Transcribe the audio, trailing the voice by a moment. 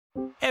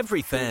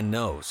Every fan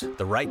knows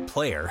the right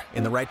player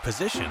in the right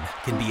position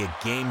can be a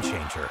game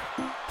changer.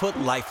 Put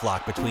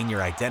LifeLock between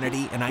your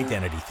identity and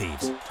identity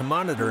thieves to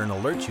monitor and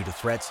alert you to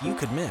threats you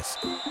could miss.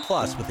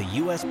 Plus, with a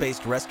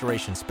U.S.-based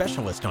restoration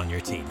specialist on your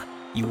team,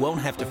 you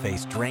won't have to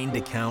face drained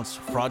accounts,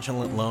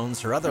 fraudulent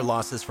loans, or other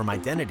losses from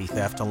identity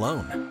theft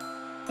alone.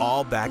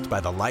 All backed by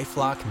the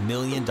LifeLock $1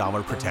 Million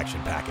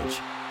Protection Package.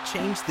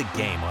 Change the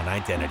game on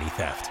identity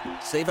theft.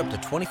 Save up to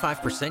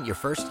 25% your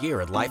first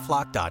year at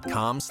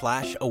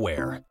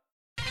LifeLock.com/aware.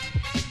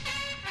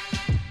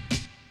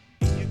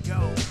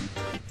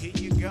 Here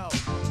you go.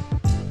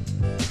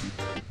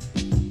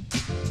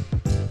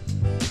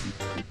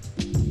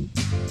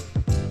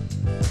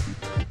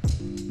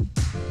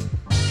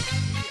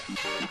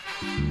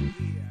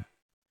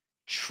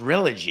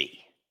 Trilogy.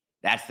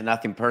 That's the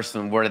Nothing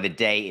Personal word of the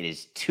day. It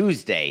is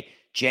Tuesday,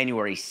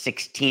 January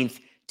 16th,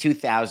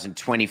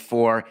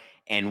 2024,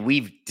 and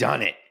we've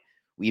done it.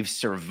 We've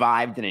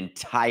survived an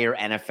entire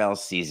NFL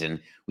season.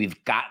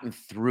 We've gotten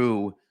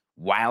through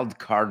wild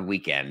card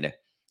weekend,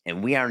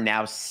 and we are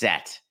now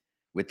set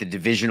with the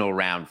divisional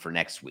round for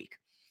next week.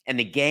 And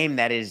the game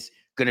that is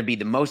going to be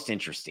the most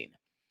interesting,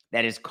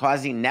 that is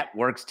causing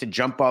networks to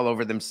jump all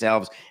over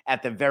themselves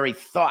at the very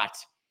thought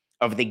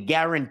of the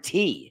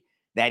guarantee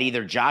that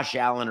either Josh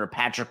Allen or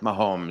Patrick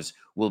Mahomes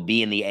will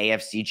be in the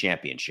AFC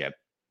Championship.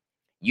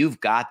 You've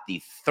got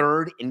the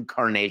third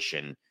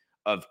incarnation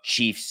of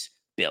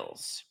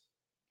Chiefs-Bills.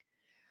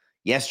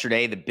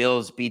 Yesterday, the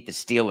Bills beat the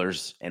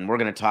Steelers, and we're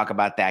going to talk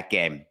about that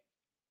game.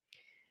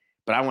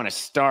 But I want to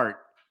start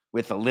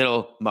with a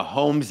little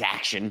Mahomes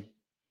action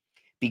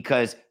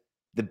because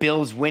the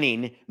Bills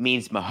winning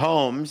means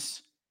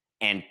Mahomes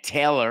and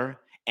Taylor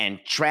and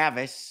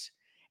Travis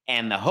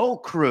and the whole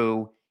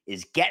crew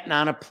is getting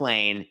on a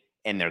plane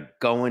and they're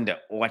going to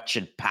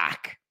Orchard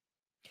Park.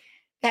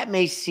 That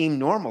may seem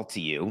normal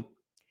to you,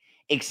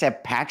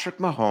 except Patrick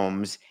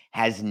Mahomes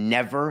has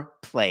never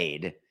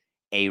played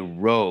a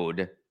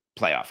road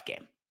playoff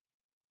game.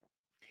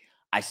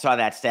 I saw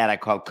that stat. I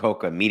called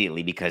Coca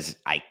immediately because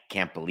I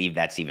can't believe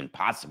that's even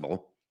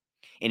possible.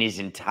 In his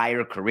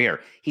entire career,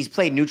 he's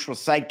played neutral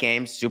site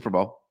games, Super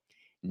Bowl.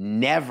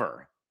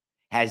 Never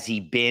has he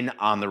been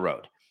on the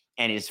road.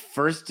 And his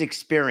first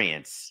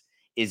experience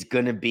is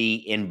going to be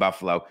in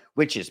Buffalo,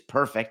 which is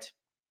perfect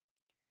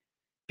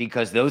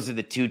because those are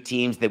the two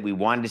teams that we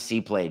wanted to see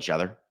play each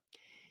other.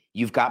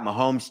 You've got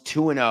Mahomes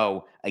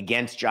 2-0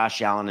 against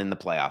Josh Allen in the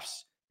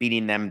playoffs,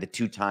 beating them the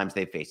two times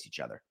they faced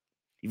each other.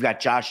 You've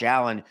got Josh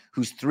Allen,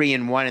 who's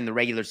 3-1 in the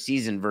regular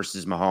season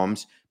versus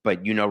Mahomes,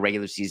 but you know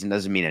regular season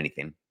doesn't mean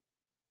anything.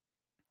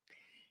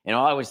 And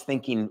all I was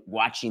thinking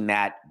watching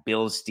that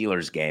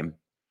Bills-Steelers game,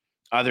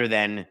 other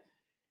than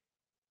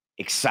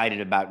excited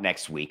about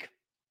next week,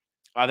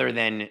 other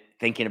than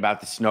thinking about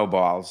the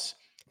snowballs,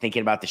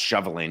 thinking about the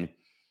shoveling,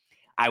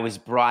 I was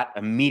brought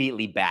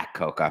immediately back,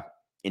 Coca,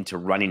 into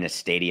running a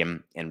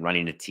stadium and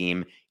running a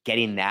team,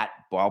 getting that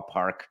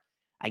ballpark.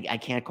 I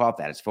can't call it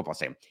that. It's a football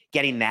stadium.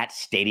 Getting that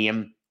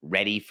stadium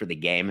ready for the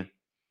game.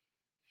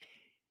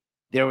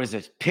 There was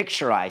a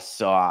picture I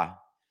saw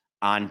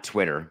on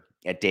Twitter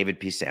at David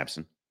P.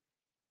 Sampson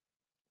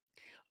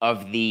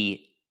of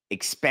the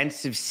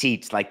expensive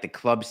seats, like the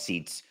club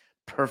seats,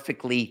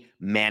 perfectly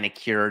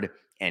manicured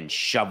and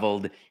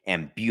shoveled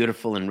and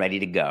beautiful and ready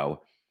to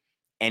go.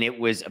 And it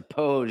was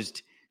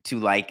opposed to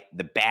like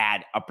the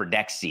bad upper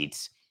deck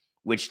seats,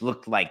 which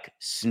looked like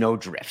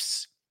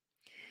snowdrifts.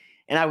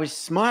 And I was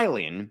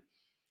smiling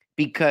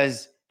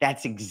because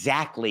that's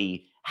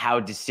exactly how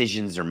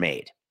decisions are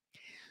made.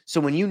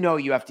 So when you know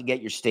you have to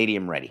get your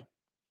stadium ready,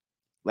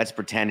 let's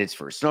pretend it's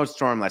for a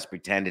snowstorm. Let's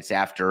pretend it's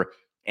after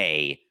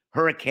a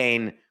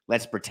hurricane.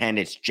 Let's pretend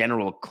it's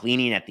general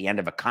cleaning at the end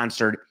of a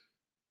concert.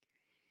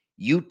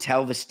 You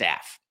tell the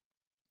staff.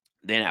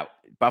 Then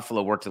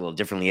Buffalo worked a little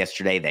differently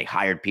yesterday. They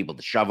hired people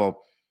to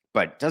shovel,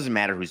 but it doesn't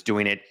matter who's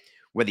doing it,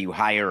 whether you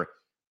hire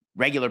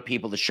regular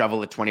people to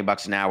shovel at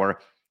 $20 an hour,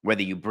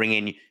 whether you bring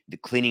in the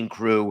cleaning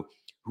crew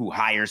who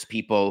hires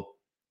people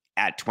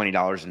at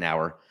 $20 an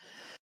hour.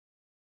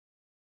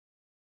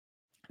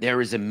 There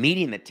is a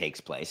meeting that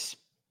takes place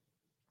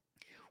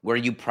where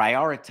you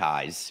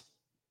prioritize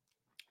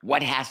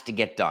what has to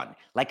get done,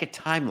 like a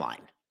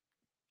timeline.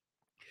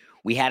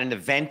 We had an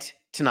event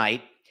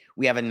tonight.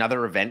 We have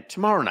another event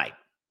tomorrow night.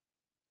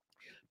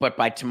 But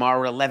by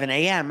tomorrow at 11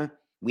 a.m.,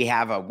 we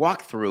have a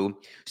walkthrough,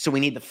 so we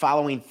need the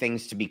following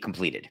things to be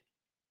completed.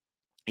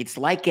 It's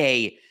like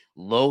a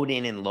load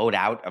in and load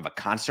out of a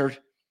concert.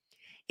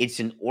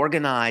 It's an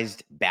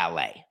organized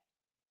ballet.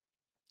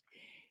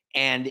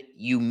 And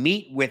you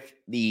meet with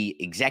the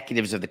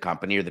executives of the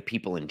company or the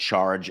people in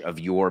charge of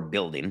your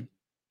building,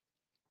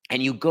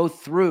 and you go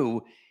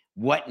through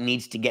what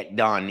needs to get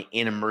done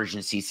in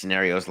emergency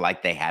scenarios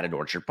like they had at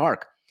Orchard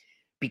Park,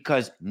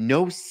 because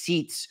no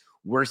seats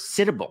were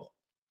sittable.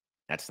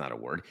 That's not a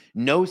word.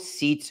 No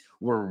seats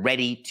were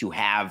ready to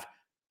have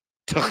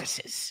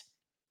tuchuses.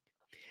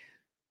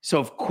 So,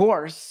 of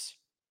course,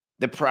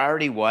 the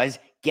priority was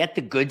get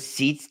the good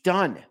seats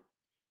done.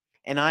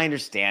 And I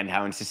understand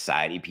how in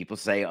society people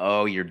say,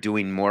 oh, you're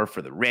doing more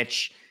for the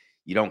rich.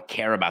 You don't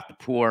care about the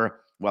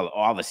poor. Well,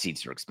 all the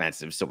seats are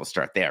expensive, so we'll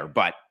start there.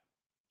 But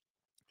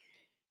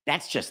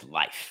that's just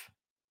life.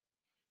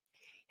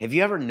 Have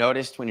you ever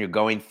noticed when you're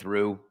going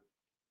through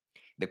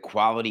the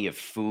quality of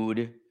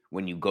food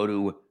when you go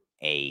to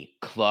a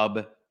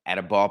club at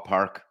a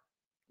ballpark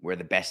where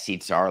the best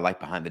seats are, like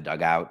behind the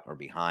dugout or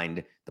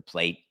behind the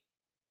plate,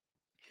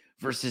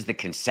 versus the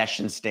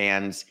concession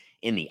stands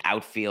in the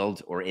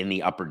outfield or in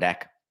the upper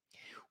deck?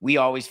 We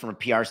always, from a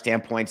PR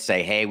standpoint,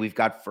 say, hey, we've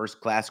got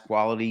first-class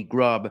quality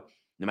grub.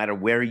 No matter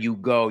where you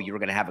go, you're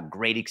going to have a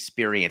great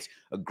experience,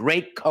 a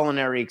great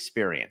culinary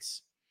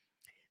experience.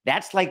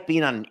 That's like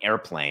being on an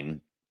airplane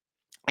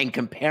and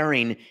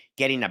comparing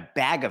getting a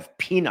bag of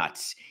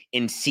peanuts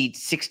in seat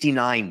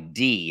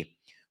 69D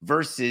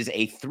versus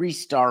a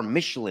 3-star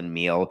Michelin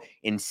meal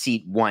in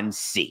seat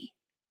 1C.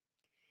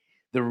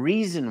 The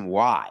reason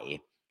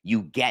why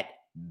you get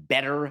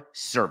better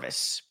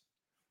service,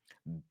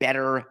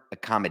 better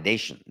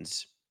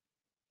accommodations,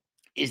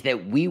 is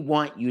that we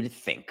want you to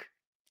think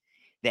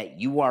that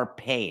you are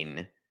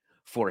paying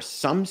for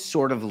some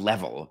sort of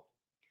level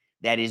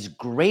that is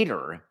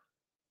greater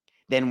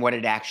than what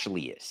it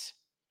actually is.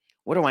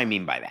 What do I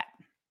mean by that?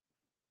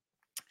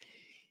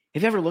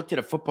 Have you ever looked at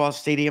a football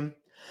stadium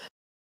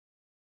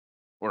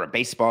or a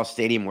baseball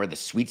stadium where the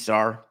suites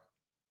are?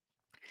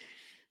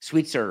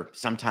 Suites are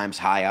sometimes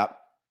high up.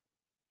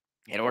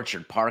 At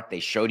Orchard Park, they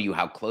showed you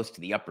how close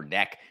to the upper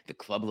deck the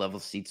club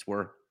level seats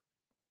were.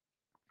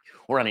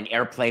 Or on an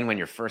airplane when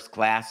you're first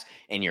class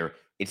and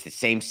it's the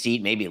same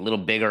seat, maybe a little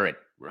bigger, it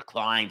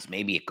reclines,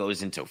 maybe it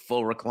goes into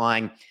full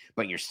recline,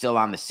 but you're still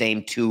on the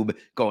same tube,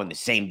 going the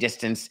same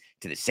distance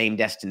to the same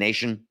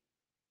destination,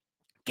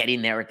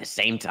 getting there at the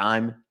same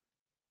time.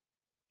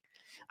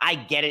 I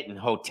get it in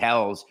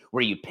hotels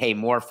where you pay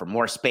more for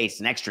more space,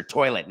 an extra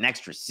toilet, an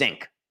extra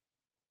sink.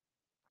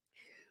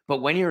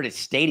 But when you're at a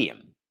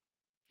stadium,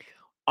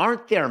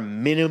 aren't there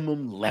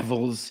minimum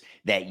levels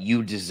that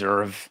you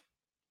deserve?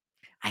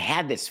 I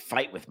had this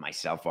fight with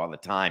myself all the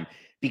time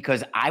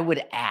because I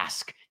would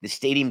ask the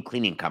stadium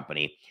cleaning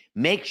company,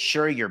 make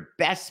sure your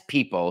best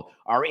people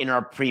are in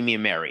our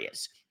premium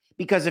areas.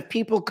 Because if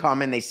people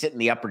come and they sit in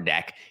the upper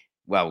deck,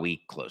 well,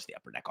 we close the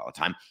upper deck all the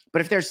time,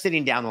 but if they're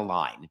sitting down the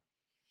line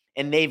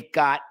and they've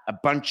got a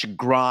bunch of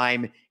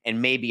grime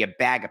and maybe a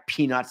bag of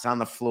peanuts on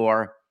the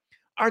floor,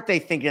 aren't they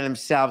thinking to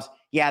themselves,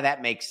 yeah,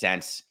 that makes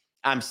sense.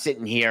 I'm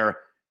sitting here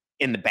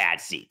in the bad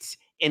seats,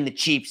 in the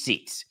cheap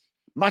seats,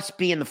 must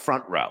be in the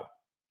front row.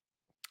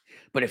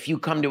 But if you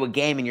come to a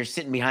game and you're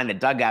sitting behind the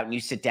dugout and you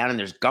sit down and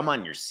there's gum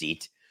on your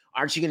seat,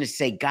 aren't you going to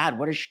say, God,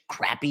 what a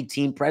crappy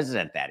team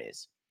president that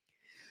is?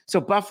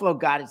 So Buffalo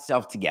got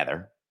itself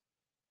together.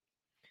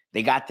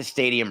 They got the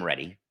stadium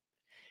ready.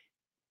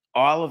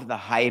 All of the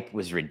hype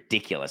was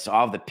ridiculous.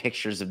 All the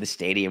pictures of the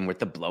stadium with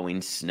the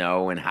blowing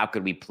snow and how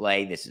could we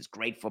play? This is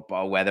great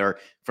football weather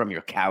from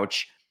your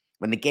couch.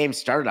 When the game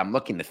started, I'm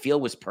looking, the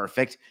field was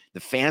perfect. The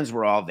fans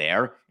were all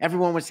there.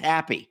 Everyone was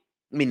happy.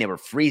 I mean, they were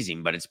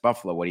freezing, but it's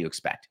Buffalo. What do you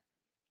expect?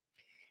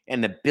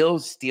 And the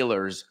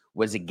Bills-Steelers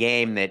was a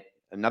game that,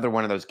 another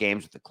one of those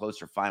games with a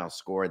closer final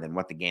score than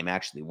what the game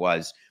actually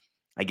was.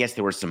 I guess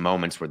there were some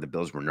moments where the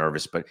Bills were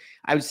nervous, but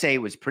I would say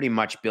it was pretty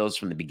much Bills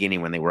from the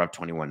beginning when they were up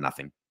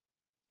 21-0.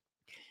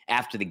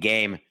 After the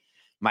game,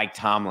 Mike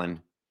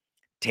Tomlin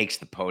takes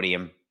the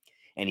podium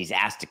and he's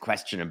asked a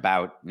question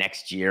about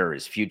next year or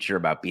his future,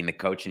 about being the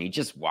coach, and he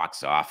just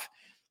walks off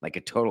like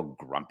a total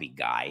grumpy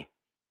guy.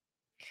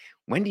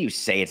 When do you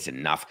say it's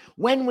enough?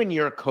 When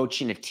you're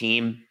coaching a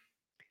team,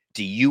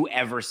 do you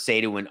ever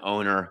say to an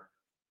owner,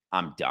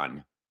 I'm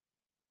done?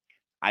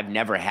 I've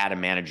never had a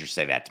manager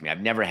say that to me.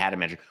 I've never had a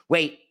manager.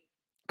 Wait,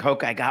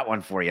 Coke, I got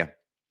one for you.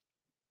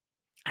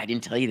 I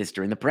didn't tell you this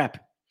during the prep.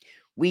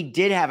 We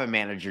did have a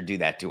manager do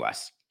that to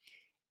us.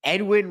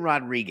 Edwin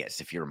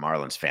Rodriguez, if you're a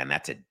Marlins fan,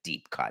 that's a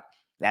deep cut.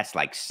 That's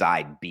like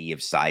side B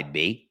of side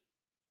B.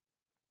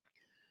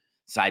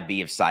 Side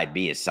B of side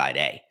B is side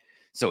A.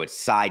 So it's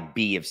side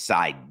B of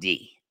side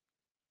D.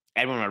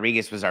 Edwin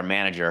Rodriguez was our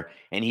manager,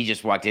 and he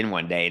just walked in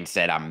one day and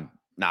said, I'm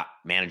not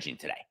managing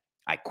today.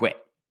 I quit.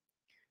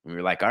 And we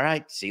were like, all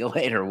right, see you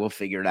later. We'll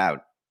figure it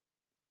out.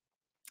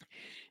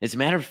 As a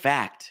matter of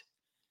fact,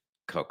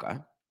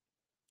 Coca,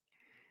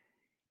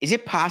 is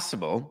it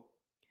possible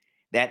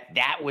that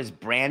that was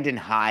Brandon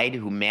Hyde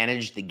who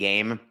managed the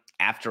game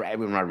after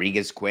Edwin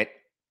Rodriguez quit?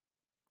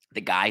 The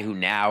guy who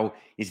now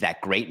is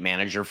that great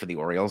manager for the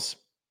Orioles?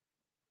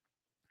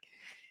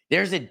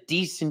 There's a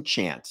decent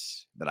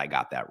chance that I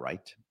got that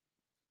right,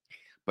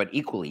 but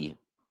equally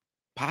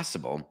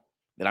possible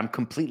that I'm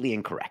completely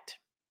incorrect.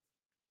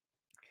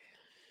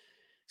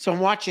 So I'm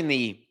watching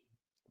the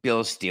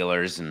Bills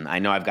Steelers, and I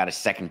know I've got a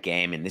second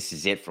game, and this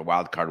is it for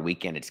Wild Card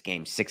Weekend. It's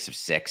game 6 of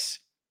 6.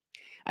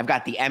 I've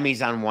got the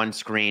Emmys on one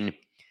screen.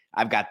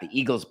 I've got the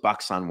Eagles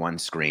Bucks on one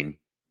screen.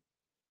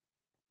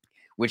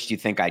 Which do you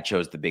think I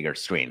chose the bigger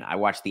screen? I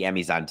watched the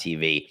Emmys on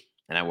TV,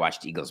 and I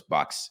watched Eagles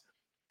Bucks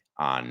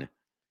on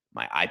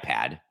my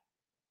iPad.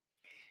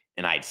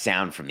 And I had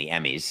sound from the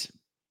Emmys,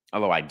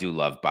 although I do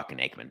love Buck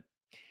and Aikman.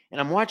 And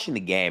I'm watching the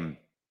game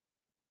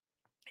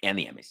and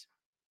the Emmys.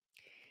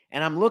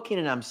 And I'm looking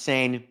and I'm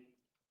saying,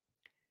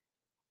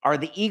 are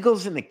the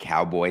Eagles and the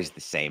Cowboys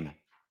the same?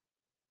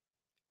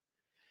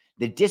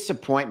 The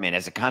disappointment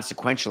as a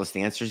consequentialist,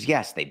 the answer is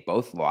yes. They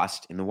both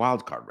lost in the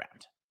wild card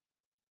round.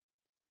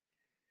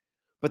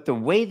 But the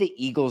way the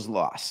Eagles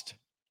lost,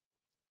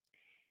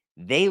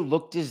 they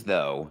looked as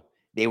though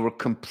they were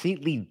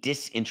completely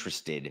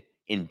disinterested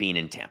in being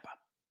in Tampa.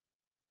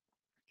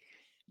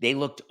 They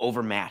looked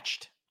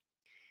overmatched.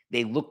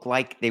 They looked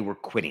like they were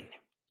quitting.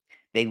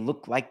 They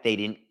looked like they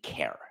didn't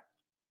care.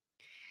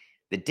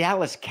 The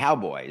Dallas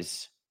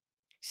Cowboys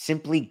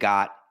simply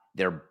got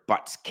their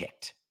butts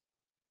kicked.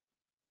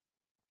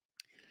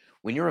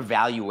 When you're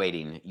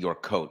evaluating your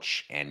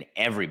coach, and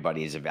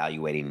everybody is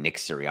evaluating Nick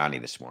Sirianni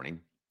this morning,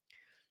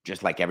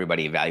 just like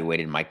everybody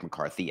evaluated Mike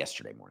McCarthy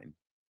yesterday morning,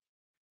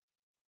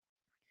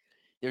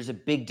 there's a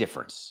big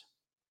difference.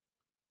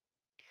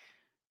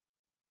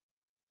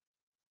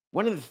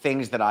 One of the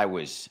things that I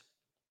was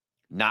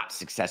not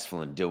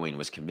successful in doing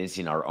was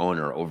convincing our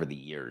owner over the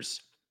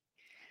years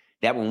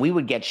that when we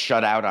would get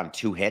shut out on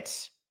 2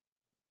 hits,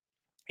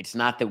 it's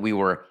not that we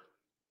were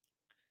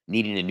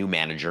needing a new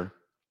manager.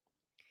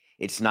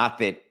 It's not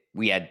that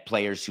we had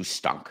players who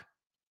stunk.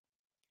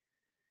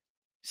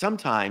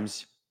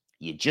 Sometimes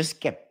you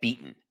just get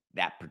beaten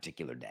that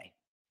particular day.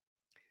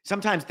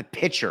 Sometimes the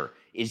pitcher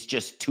is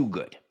just too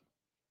good.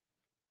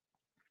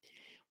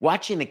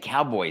 Watching the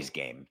Cowboys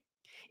game,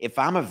 if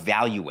I'm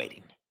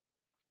evaluating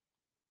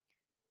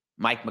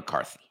Mike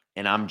McCarthy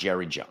and I'm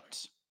Jerry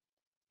Jones,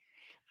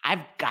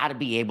 I've got to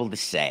be able to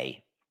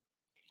say,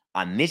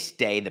 on this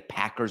day, the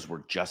Packers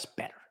were just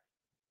better.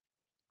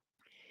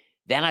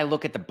 Then I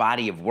look at the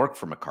body of work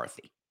for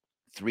McCarthy.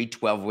 3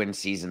 12-win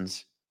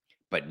seasons,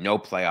 but no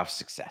playoff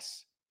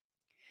success.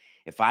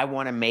 If I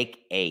want to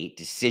make a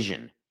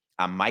decision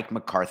on Mike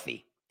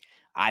McCarthy,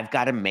 I've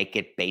got to make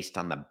it based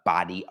on the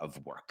body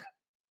of work.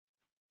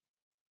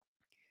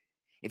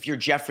 If you're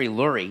Jeffrey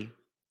Lurie,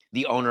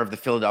 the owner of the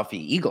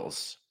Philadelphia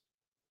Eagles,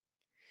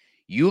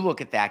 you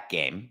look at that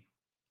game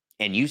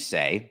and you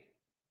say,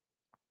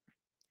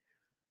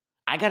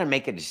 I got to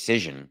make a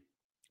decision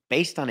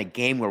based on a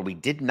game where we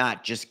did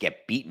not just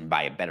get beaten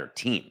by a better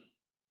team.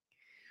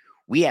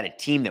 We had a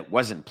team that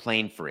wasn't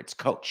playing for its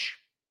coach.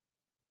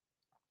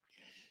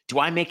 Do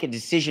I make a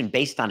decision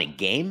based on a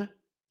game?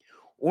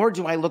 Or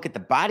do I look at the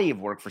body of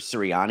work for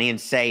Sirianni and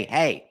say,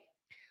 hey,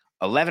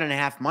 11 and a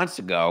half months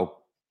ago,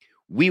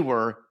 we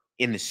were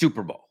in the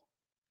Super Bowl.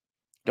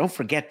 Don't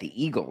forget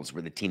the Eagles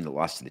were the team that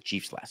lost to the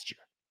Chiefs last year.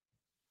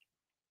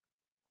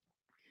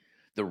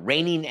 The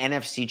reigning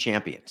NFC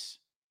champions,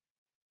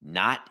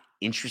 not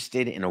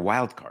interested in a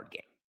wild card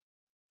game.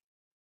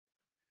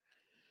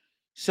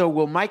 So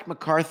will Mike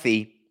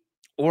McCarthy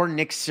or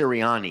Nick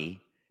Sirianni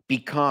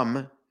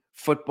become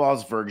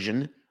football's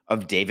version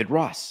of David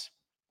Ross?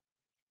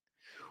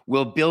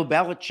 Will Bill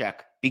Belichick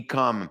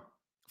become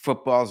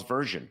football's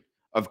version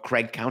of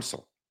Craig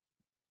Counsell?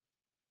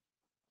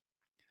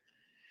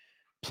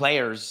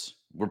 Players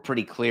were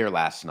pretty clear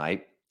last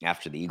night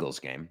after the Eagles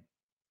game.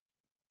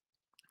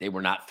 They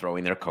were not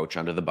throwing their coach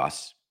under the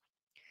bus.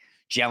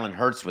 Jalen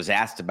Hurts was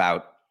asked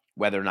about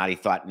whether or not he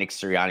thought Nick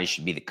Sirianni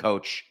should be the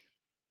coach,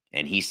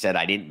 and he said,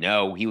 I didn't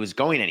know he was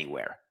going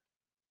anywhere.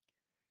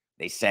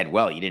 They said,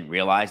 well, you didn't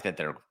realize that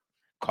they're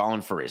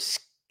calling for his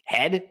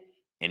head?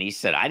 And he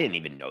said, I didn't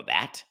even know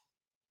that.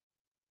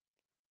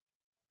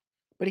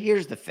 But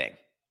here's the thing.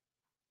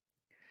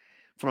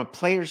 From a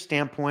player's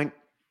standpoint,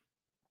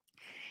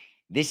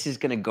 this is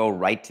going to go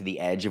right to the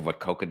edge of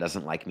what Coca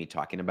doesn't like me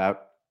talking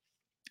about.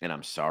 And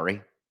I'm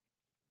sorry,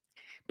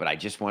 but I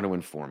just want to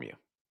inform you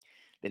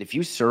that if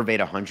you surveyed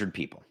 100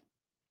 people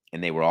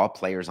and they were all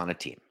players on a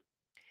team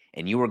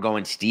and you were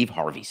going Steve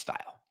Harvey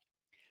style,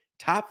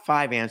 top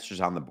 5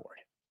 answers on the board.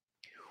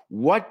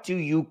 What do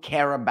you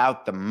care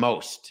about the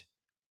most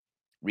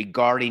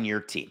regarding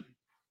your team?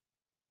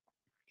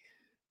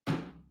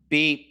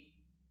 B,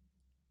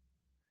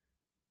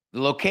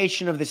 the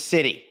location of the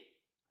city.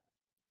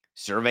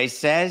 Survey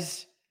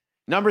says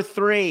number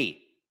 3.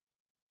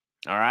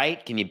 All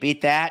right, can you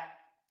beat that?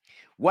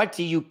 What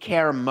do you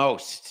care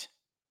most?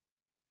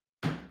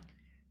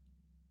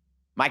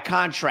 My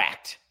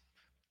contract.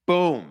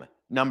 Boom,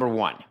 number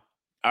 1.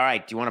 All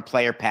right, do you want to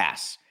play or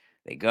pass?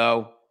 They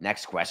go,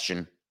 next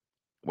question.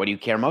 What do you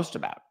care most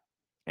about?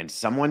 And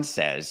someone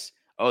says,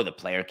 oh, the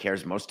player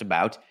cares most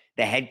about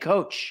the head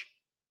coach.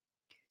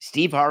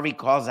 Steve Harvey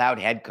calls out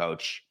head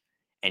coach.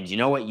 And you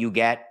know what you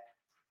get?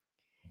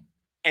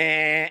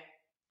 It's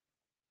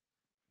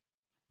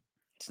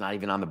not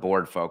even on the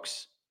board,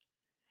 folks.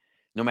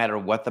 No matter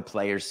what the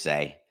players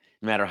say,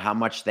 no matter how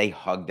much they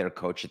hug their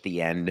coach at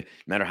the end, no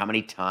matter how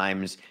many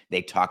times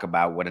they talk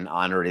about what an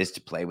honor it is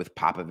to play with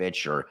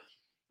Popovich or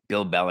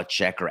Bill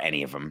Belichick or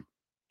any of them,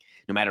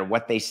 no matter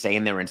what they say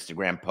in their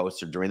Instagram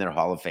posts or during their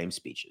Hall of Fame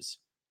speeches.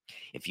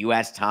 If you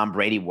ask Tom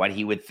Brady what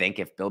he would think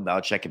if Bill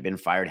Belichick had been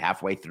fired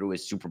halfway through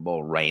his Super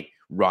Bowl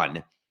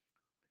run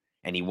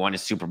and he won a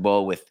Super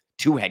Bowl with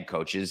 2 head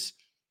coaches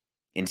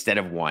instead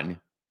of 1,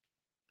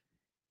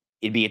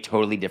 it'd be a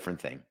totally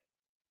different thing.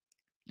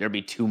 There'd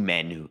be 2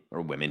 men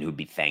or women who'd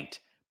be thanked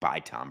by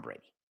Tom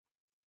Brady.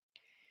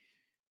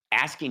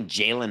 Asking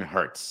Jalen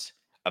Hurts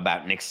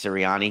about Nick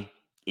Sirianni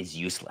is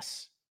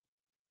useless.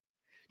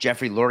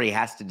 Jeffrey Lurie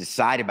has to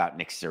decide about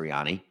Nick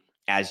Sirianni,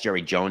 as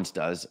Jerry Jones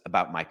does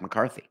about Mike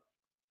McCarthy.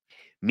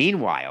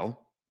 Meanwhile,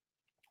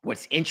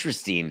 what's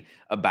interesting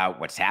about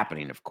what's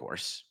happening, of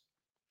course,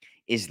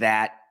 is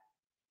that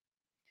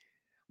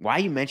why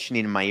are you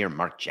mentioning in my ear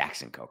Mark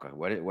Jackson, Coca?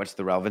 What's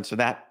the relevance of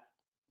that?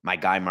 My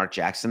guy, Mark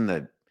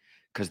Jackson,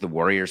 because the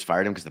Warriors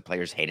fired him because the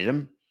players hated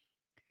him?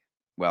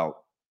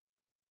 Well,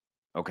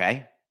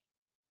 okay.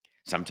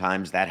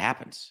 Sometimes that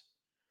happens.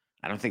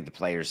 I don't think the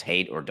players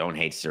hate or don't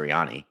hate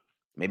Sirianni.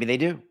 Maybe they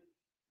do.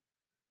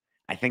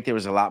 I think there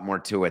was a lot more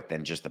to it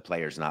than just the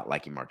players not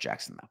liking Mark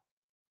Jackson, though.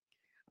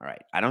 All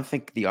right. I don't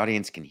think the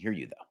audience can hear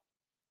you,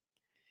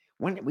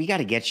 though. We got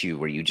to get you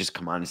where you just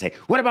come on and say,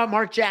 what about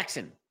Mark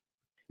Jackson?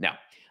 No,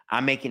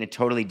 I'm making a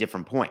totally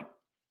different point.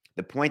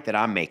 The point that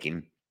I'm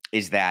making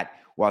is that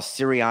while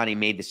Sirianni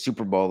made the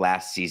Super Bowl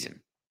last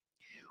season,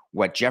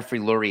 what Jeffrey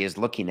Lurie is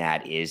looking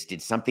at is,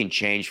 did something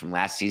change from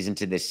last season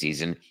to this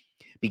season?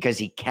 Because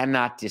he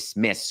cannot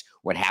dismiss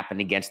what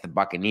happened against the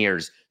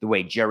Buccaneers the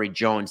way Jerry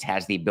Jones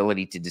has the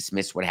ability to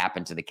dismiss what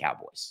happened to the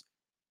Cowboys.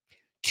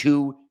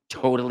 Two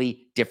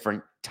totally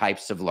different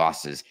types of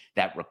losses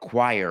that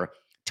require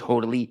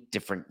totally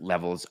different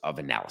levels of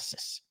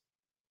analysis.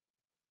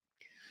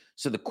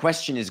 So the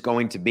question is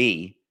going to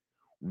be,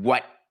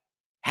 what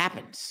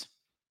happens?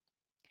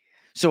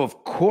 So,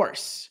 of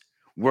course,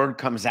 word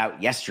comes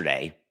out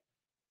yesterday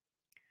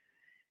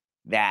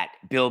that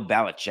Bill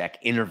Belichick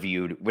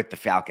interviewed with the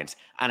Falcons.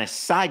 On a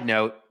side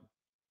note,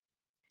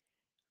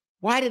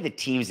 why do the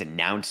teams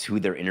announce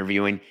who they're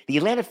interviewing? The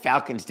Atlanta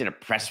Falcons did a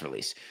press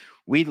release.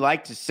 We'd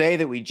like to say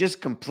that we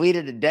just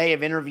completed a day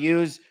of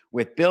interviews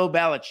with Bill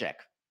Belichick.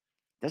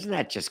 Doesn't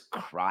that just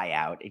cry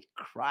out? It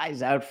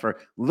cries out for,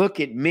 look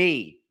at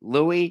me,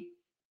 Louie.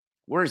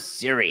 We're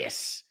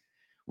serious.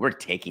 We're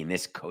taking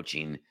this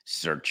coaching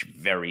search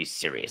very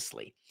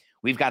seriously.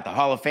 We've got the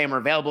Hall of Famer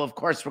available. Of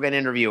course, we're going to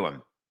interview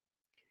him.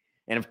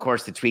 And of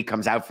course, the tweet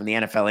comes out from the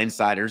NFL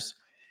insiders.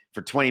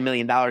 For $20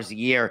 million a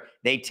year,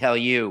 they tell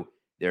you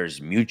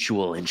there's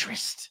mutual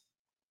interest.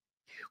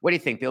 What do you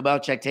think? Bill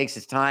Belichick takes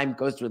his time,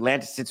 goes to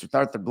Atlanta, sits with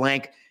Arthur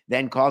Blank,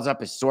 then calls up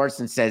his source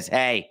and says,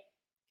 hey,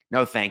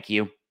 no, thank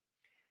you.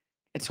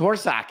 It's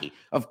horse hockey.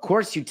 Of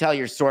course you tell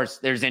your source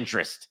there's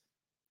interest.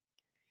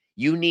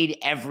 You need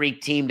every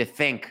team to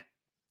think.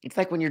 It's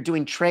like when you're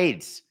doing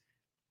trades.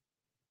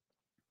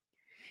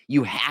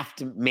 You have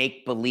to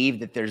make believe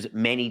that there's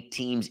many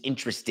teams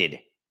interested,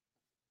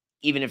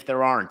 even if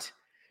there aren't.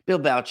 Bill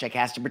Belichick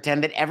has to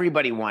pretend that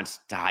everybody wants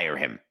to hire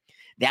him.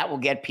 That will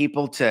get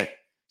people to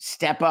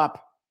step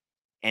up,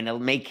 and it'll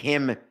make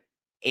him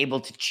able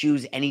to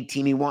choose any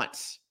team he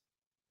wants.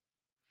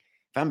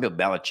 If I'm Bill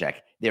Belichick,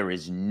 there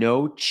is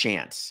no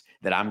chance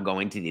that I'm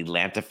going to the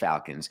Atlanta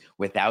Falcons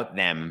without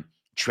them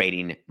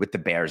trading with the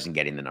Bears and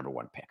getting the number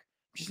one pick.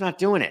 I'm just not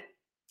doing it.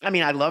 I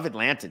mean, I love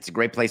Atlanta. It's a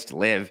great place to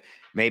live.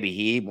 Maybe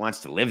he wants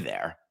to live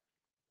there.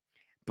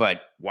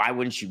 But why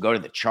wouldn't you go to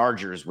the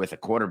Chargers with a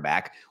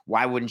quarterback?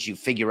 Why wouldn't you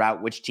figure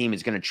out which team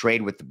is going to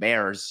trade with the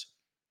Bears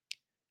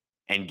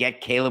and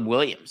get Caleb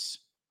Williams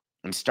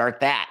and start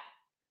that?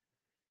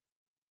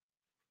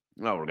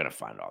 Well, we're going to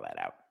find all that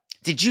out.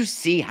 Did you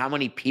see how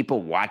many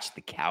people watched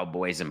the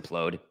Cowboys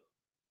implode?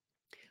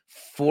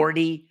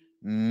 40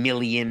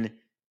 million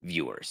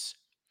viewers.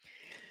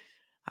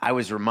 I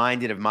was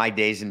reminded of my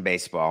days in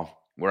baseball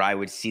where I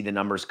would see the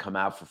numbers come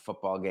out for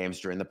football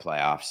games during the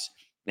playoffs,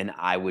 and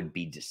I would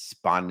be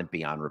despondent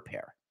beyond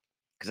repair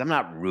because I'm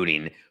not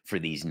rooting for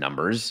these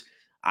numbers.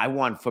 I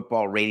want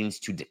football ratings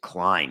to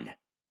decline.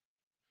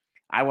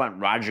 I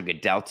want Roger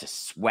Goodell to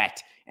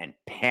sweat and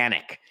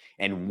panic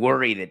and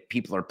worry that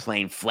people are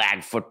playing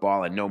flag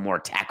football and no more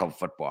tackle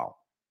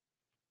football.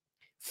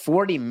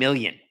 40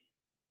 million.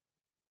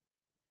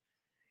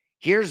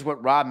 Here's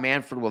what Rob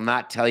Manfred will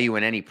not tell you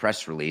in any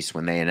press release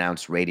when they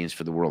announce ratings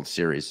for the World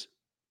Series.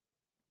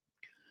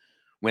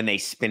 When they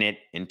spin it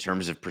in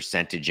terms of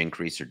percentage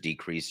increase or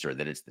decrease, or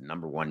that it's the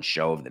number one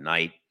show of the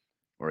night,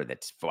 or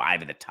that's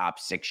 5 of the top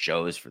 6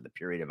 shows for the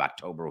period of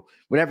October,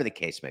 whatever the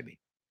case may be.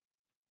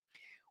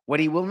 What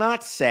he will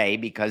not say,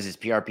 because his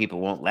PR people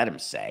won't let him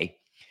say,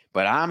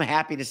 but I'm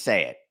happy to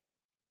say it.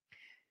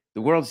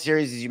 The World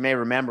Series, as you may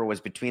remember,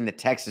 was between the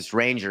Texas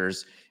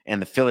Rangers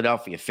and the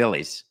Philadelphia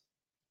Phillies.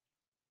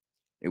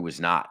 It was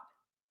not.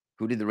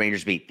 Who did the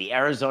Rangers beat? The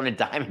Arizona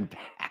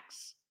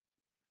Diamondbacks.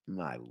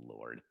 My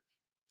Lord.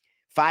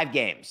 5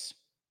 games.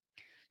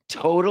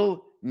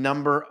 Total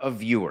number of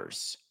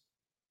viewers,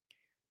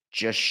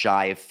 just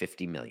shy of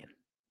 50 million.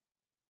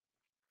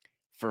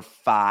 For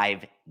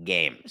 5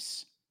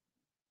 games.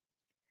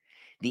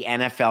 The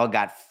NFL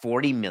got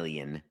 40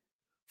 million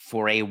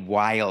for a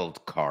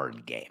wild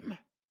card game.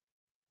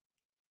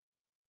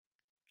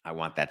 I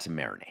want that to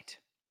marinate.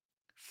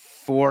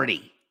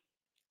 40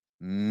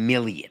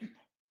 million.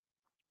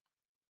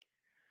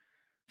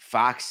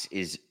 Fox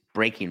is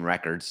breaking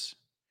records.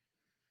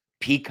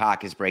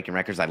 Peacock is breaking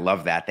records. I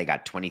love that. They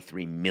got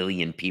 23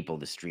 million people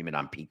to stream it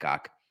on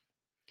Peacock.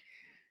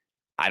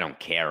 I don't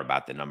care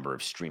about the number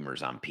of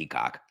streamers on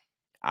Peacock.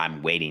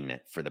 I'm waiting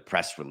for the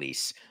press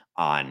release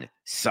on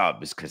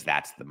subs because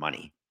that's the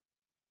money.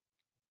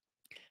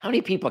 How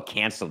many people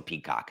canceled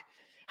Peacock?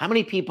 How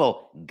many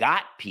people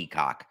got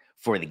Peacock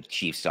for the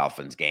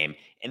Chiefs-Dolphins game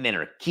and then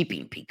are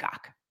keeping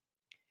Peacock?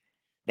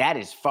 That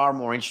is far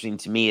more interesting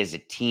to me as a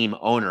team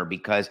owner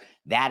because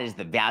that is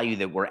the value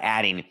that we're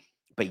adding.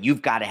 But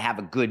you've got to have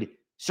a good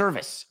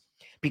service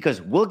because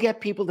we'll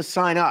get people to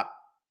sign up.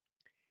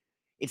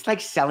 It's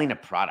like selling a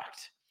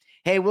product.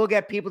 Hey, we'll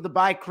get people to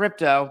buy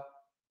crypto,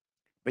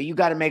 but you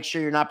got to make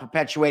sure you're not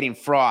perpetuating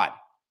fraud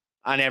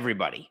on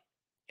everybody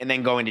and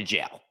then going to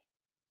jail.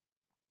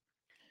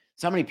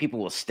 So how many people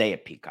will stay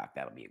at Peacock?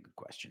 That'll be a good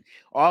question.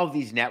 All of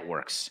these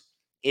networks,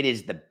 it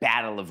is the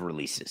battle of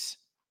releases.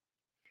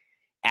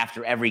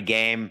 After every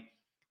game,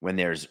 when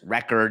there's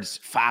records,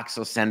 Fox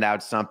will send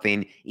out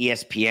something,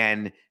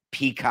 ESPN,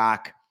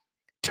 Peacock,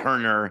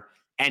 Turner,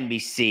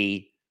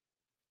 NBC.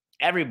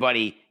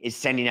 Everybody is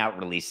sending out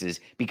releases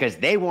because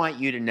they want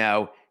you to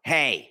know,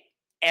 hey,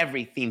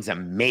 everything's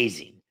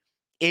amazing.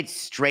 It's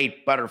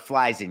straight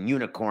butterflies and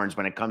unicorns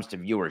when it comes to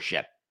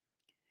viewership.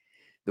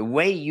 The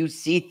way you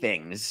see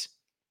things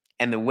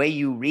and the way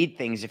you read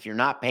things, if you're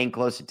not paying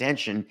close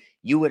attention,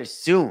 you would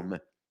assume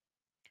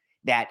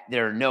that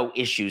there are no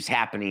issues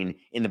happening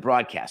in the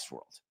broadcast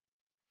world.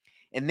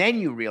 And then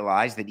you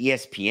realize that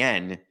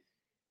ESPN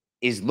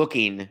is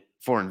looking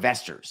for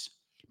investors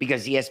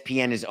because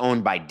ESPN is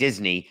owned by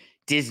Disney.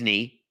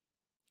 Disney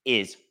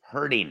is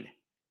hurting,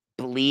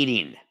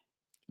 bleeding,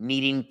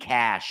 needing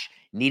cash,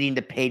 needing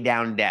to pay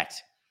down debt.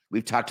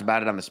 We've talked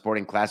about it on the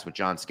Sporting Class with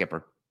John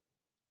Skipper.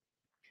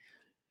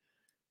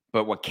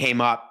 But what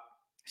came up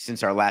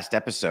since our last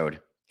episode,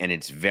 and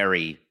it's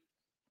very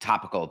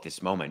topical at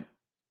this moment,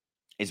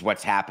 is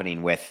what's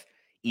happening with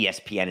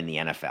ESPN and the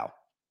NFL.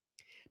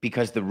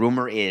 Because the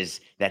rumor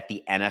is that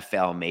the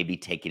NFL may be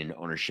taking an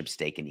ownership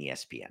stake in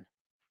ESPN.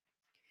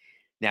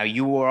 Now,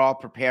 you were all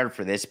prepared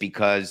for this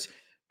because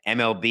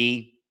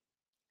MLB,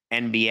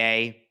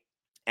 NBA,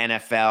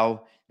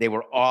 NFL, they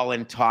were all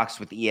in talks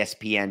with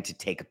ESPN to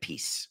take a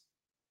piece.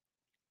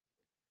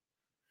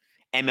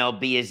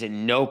 MLB is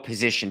in no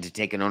position to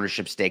take an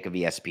ownership stake of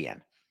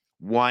ESPN.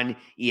 One,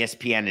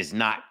 ESPN is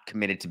not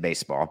committed to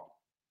baseball,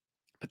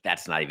 but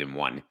that's not even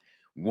one.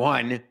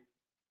 One,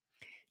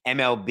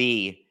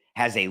 MLB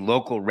has a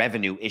local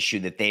revenue issue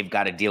that they've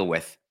got to deal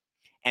with.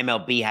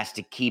 MLB has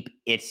to keep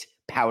its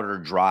powder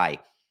dry.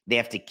 They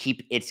have to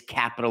keep its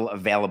capital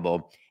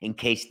available in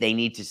case they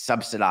need to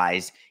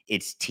subsidize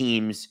its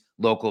team's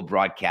local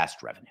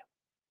broadcast revenue.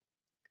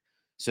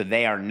 So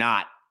they are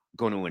not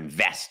going to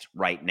invest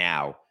right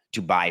now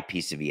to buy a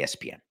piece of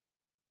ESPN.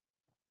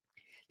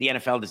 The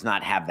NFL does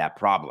not have that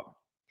problem.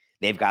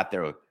 They've got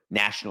their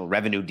national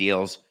revenue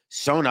deals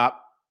sewn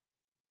up.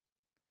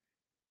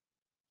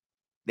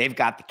 They've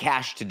got the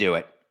cash to do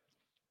it.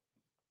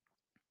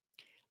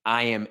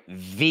 I am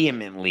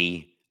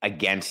vehemently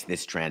against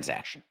this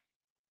transaction.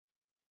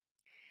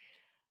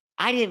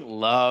 I didn't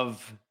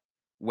love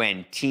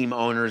when team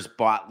owners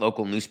bought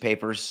local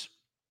newspapers,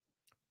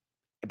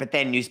 but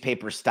then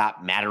newspapers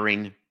stopped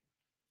mattering,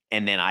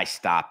 and then I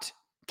stopped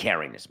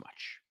caring as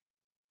much.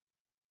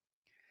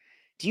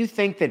 Do you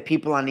think that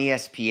people on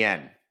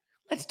ESPN,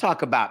 let's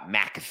talk about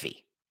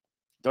McAfee.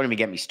 Don't even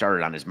get me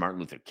started on his Martin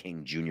Luther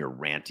King Jr.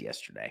 rant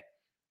yesterday.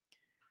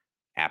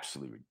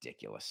 Absolutely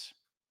ridiculous.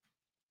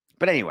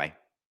 But anyway,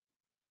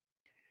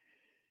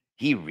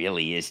 he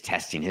really is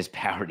testing his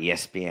power at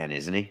ESPN,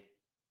 isn't he?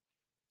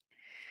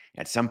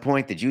 At some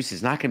point, the juice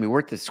is not going to be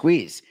worth the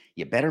squeeze.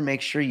 You better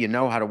make sure you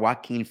know how to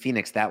Joaquin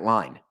Phoenix that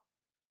line.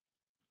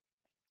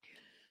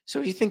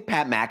 So do you think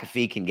Pat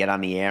McAfee can get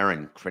on the air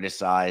and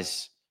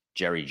criticize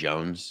Jerry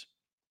Jones?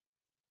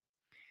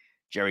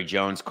 Jerry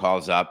Jones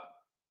calls up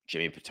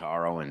Jimmy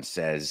Pitaro and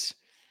says,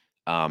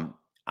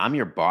 I'm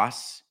your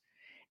boss,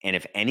 and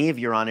if any of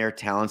your on-air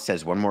talent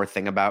says one more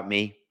thing about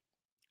me,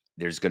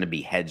 there's going to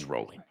be heads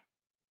rolling.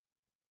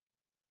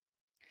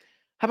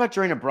 How about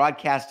during a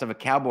broadcast of a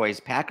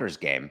Cowboys-Packers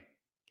game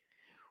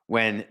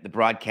when the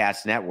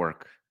broadcast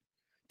network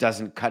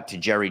doesn't cut to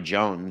Jerry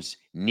Jones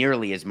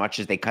nearly as much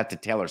as they cut to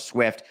Taylor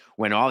Swift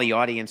when all the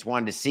audience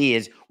wanted to see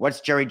is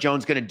what's Jerry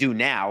Jones going to do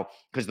now?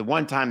 Because the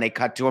one time they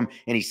cut to him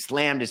and he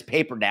slammed his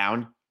paper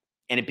down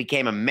and it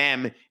became a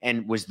meme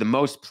and was the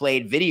most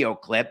played video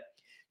clip,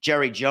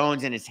 Jerry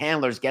Jones and his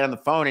handlers get on the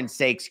phone and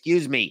say,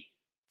 excuse me,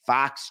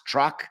 Fox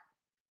truck,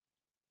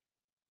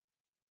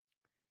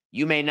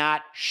 you may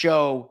not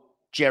show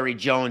Jerry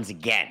Jones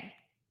again.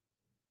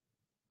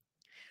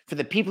 For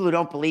the people who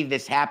don't believe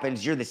this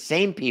happens, you're the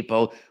same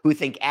people who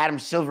think Adam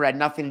Silver had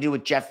nothing to do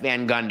with Jeff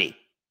Van Gundy.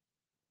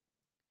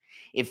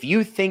 If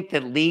you think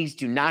that leagues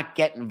do not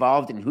get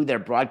involved in who their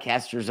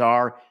broadcasters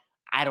are,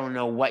 I don't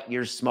know what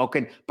you're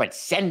smoking, but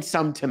send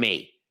some to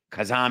me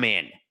because I'm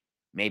in.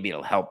 Maybe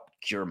it'll help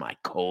cure my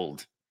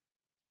cold,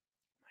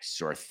 my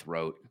sore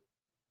throat,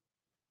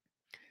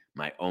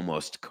 my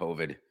almost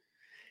COVID.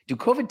 Do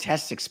COVID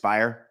tests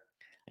expire?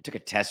 I took a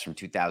test from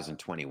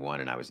 2021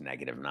 and I was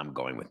negative, and I'm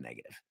going with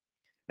negative.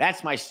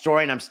 That's my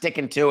story, and I'm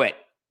sticking to it.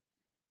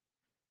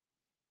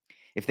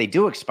 If they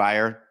do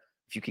expire,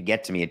 if you could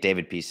get to me at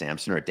David P.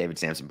 Sampson or at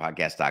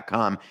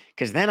davidsampsonpodcast.com,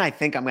 because then I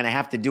think I'm going to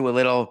have to do a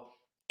little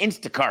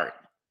Instacart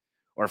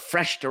or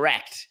Fresh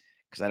Direct,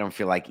 because I don't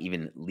feel like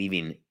even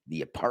leaving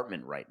the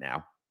apartment right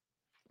now.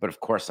 But of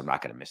course, I'm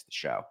not going to miss the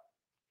show.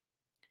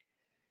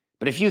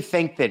 But if you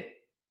think that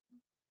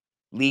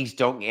leagues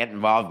don't get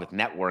involved with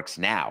networks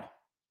now,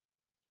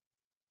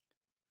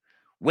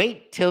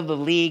 wait till the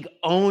league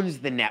owns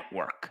the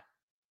network.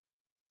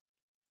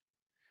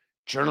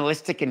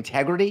 Journalistic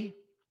integrity?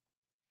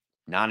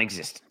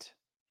 Non-existent.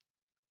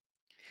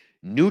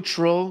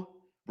 Neutral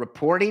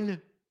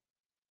reporting?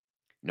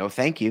 No,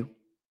 thank you.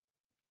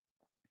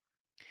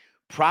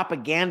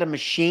 Propaganda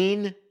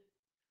machine?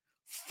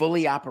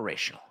 Fully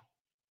operational.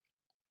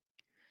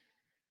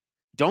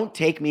 Don't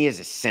take me as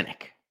a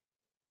cynic.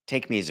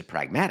 Take me as a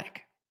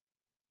pragmatic.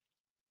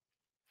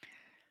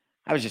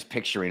 I was just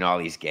picturing all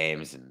these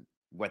games and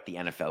what the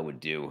NFL would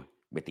do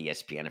with the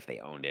ESPN if they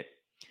owned it,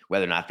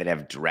 whether or not they'd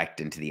have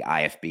direct into the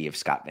IFB of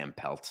Scott Van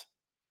Pelt,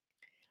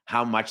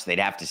 how much they'd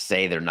have to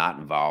say they're not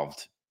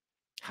involved,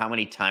 how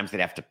many times they'd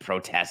have to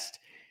protest,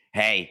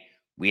 hey,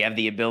 we have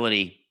the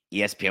ability.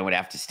 ESPN would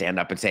have to stand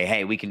up and say,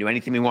 hey, we can do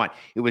anything we want.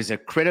 It was a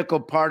critical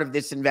part of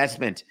this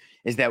investment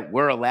is that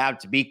we're allowed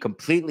to be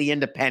completely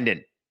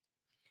independent.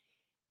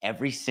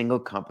 Every single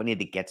company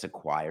that gets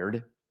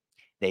acquired,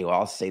 they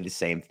all say the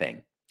same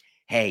thing.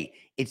 Hey,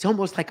 it's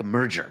almost like a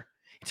merger.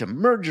 It's a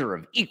merger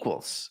of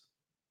equals.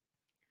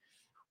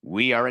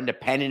 We are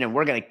independent and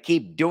we're going to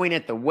keep doing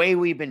it the way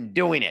we've been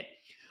doing it.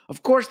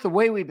 Of course, the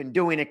way we've been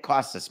doing it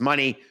costs us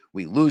money.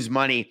 We lose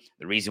money.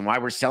 The reason why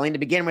we're selling to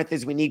begin with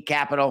is we need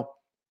capital.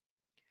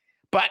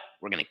 But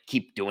we're going to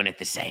keep doing it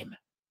the same.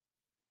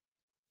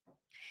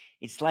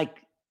 It's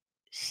like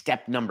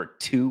step number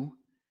 2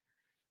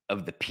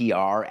 of the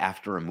PR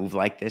after a move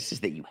like this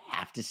is that you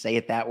have to say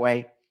it that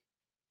way.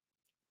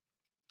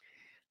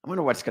 I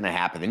wonder what's going to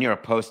happen. The New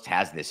York Post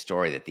has this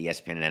story that the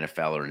ESPN and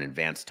NFL are in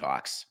advanced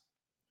talks.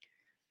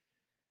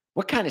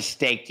 What kind of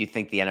stake do you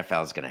think the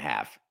NFL is going to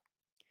have?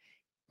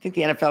 I think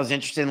the NFL is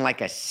interested in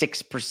like a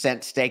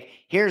 6% stake.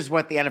 Here's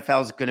what the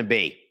NFL is going to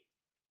be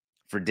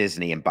for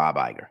Disney and Bob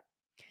Iger.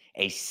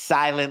 A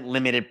silent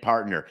limited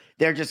partner.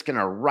 They're just going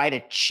to write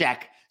a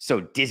check so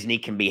Disney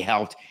can be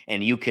helped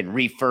and you can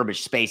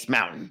refurbish Space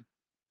Mountain.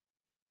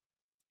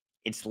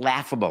 It's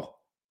laughable.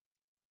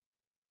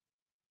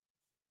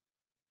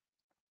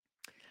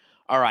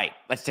 All right,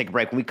 let's take a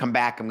break. When we come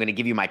back, I'm going to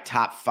give you my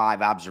top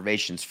 5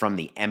 observations from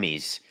the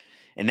Emmys.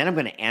 And then I'm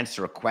going to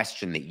answer a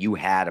question that you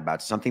had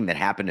about something that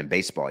happened in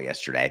baseball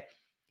yesterday.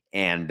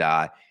 And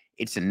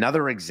it's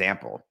another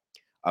example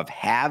of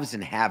haves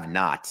and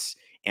have-nots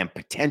and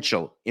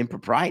potential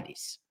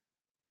improprieties.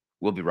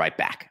 We'll be right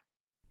back.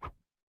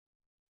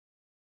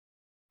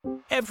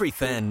 Every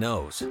fan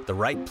knows the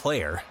right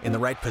player in the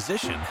right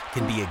position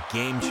can be a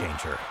game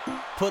changer.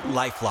 Put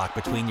LifeLock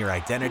between your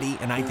identity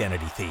and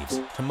identity thieves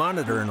to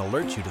monitor and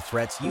alert you to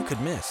threats you could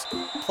miss.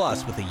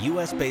 Plus, with a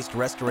U.S.-based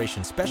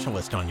restoration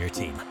specialist on your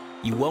team,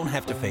 you won't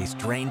have to face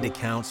drained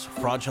accounts,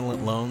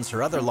 fraudulent loans,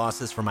 or other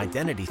losses from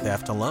identity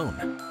theft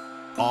alone.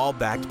 All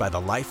backed by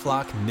the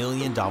LifeLock $1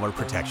 Million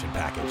Protection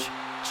Package.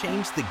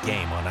 Change the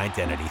game on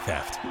identity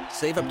theft.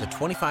 Save up to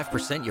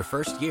 25% your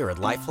first year at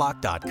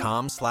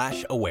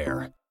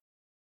LifeLock.com/aware.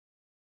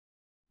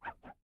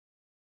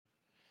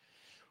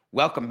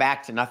 Welcome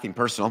back to Nothing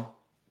Personal.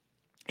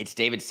 It's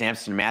David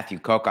Sampson and Matthew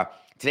Coca.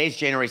 Today's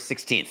January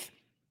 16th.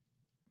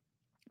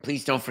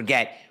 Please don't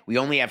forget, we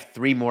only have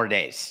 3 more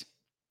days.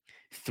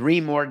 3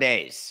 more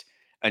days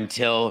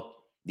until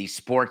the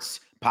Sports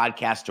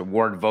Podcast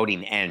Award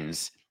voting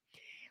ends.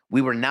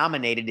 We were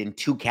nominated in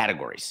 2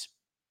 categories.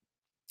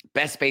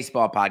 Best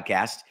Baseball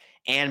Podcast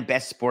and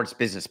Best Sports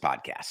Business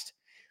Podcast.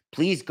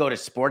 Please go to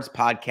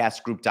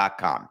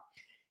sportspodcastgroup.com.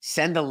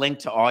 Send the link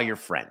to all your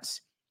friends.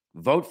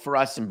 Vote for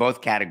us in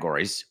both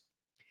categories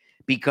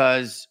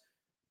because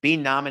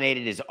being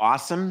nominated is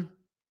awesome,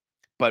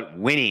 but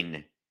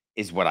winning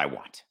is what I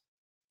want.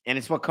 And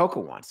it's what Coca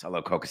wants,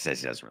 although Coca says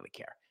he doesn't really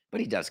care,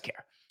 but he does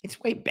care. It's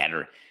way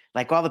better.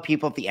 Like all the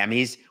people at the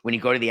Emmys, when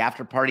you go to the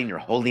after party and you're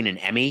holding an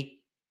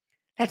Emmy,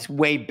 that's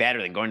way better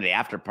than going to the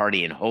after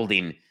party and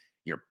holding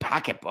your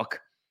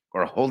pocketbook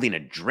or holding a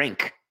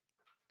drink.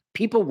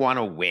 People want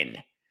to win.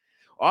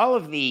 All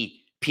of the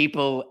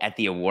people at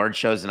the award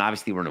shows, and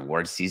obviously we're in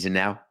award season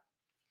now,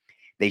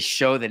 they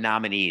show the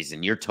nominees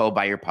and you're told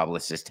by your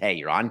publicist, hey,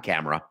 you're on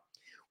camera.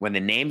 When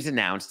the name's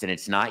announced and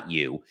it's not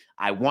you,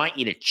 I want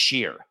you to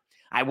cheer.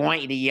 I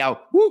want you to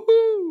yell,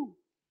 woohoo,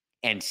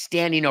 and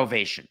standing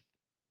ovation.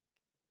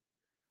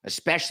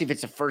 Especially if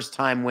it's a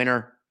first-time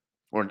winner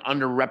or an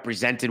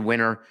underrepresented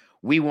winner,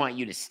 we want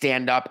you to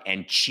stand up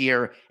and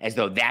cheer as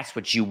though that's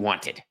what you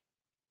wanted.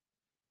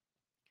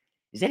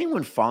 Is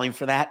anyone falling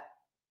for that?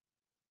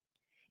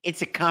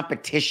 It's a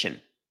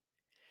competition.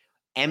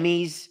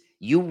 Emmys,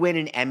 you win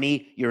an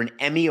Emmy, you're an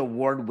Emmy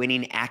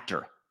award-winning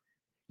actor.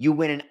 You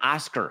win an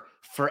Oscar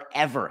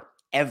forever.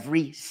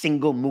 Every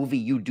single movie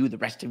you do the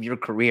rest of your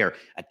career,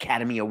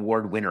 Academy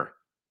Award winner.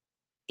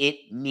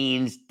 It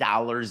means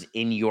dollars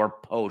in your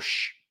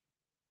poche.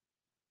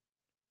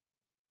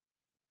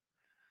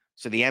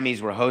 So the Emmys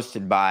were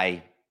hosted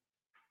by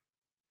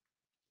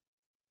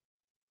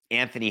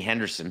Anthony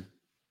Henderson.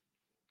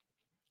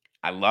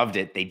 I loved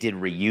it. They did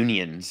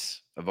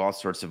reunions of all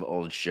sorts of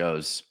old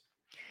shows.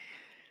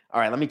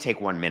 All right, let me take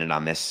 1 minute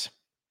on this.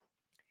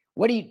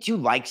 What do you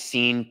like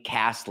seeing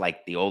cast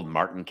like the old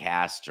Martin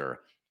cast or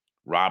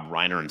Rob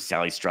Reiner and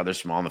Sally Struthers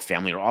from All in the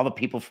Family or all the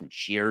people from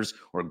Cheers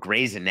or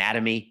Grey's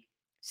Anatomy?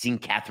 Seeing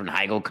Katherine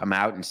Heigl come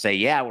out and say,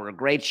 yeah, we're a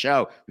great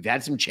show. We've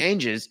had some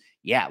changes.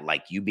 Yeah,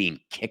 like you being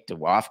kicked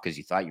off because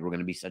you thought you were going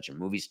to be such a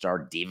movie star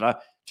diva.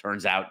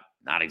 Turns out,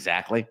 not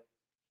exactly.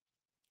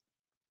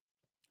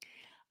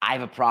 I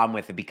have a problem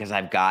with it because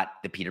I've got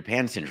the Peter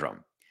Pan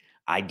syndrome.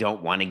 I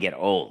don't want to get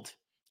old.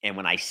 And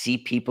when I see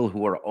people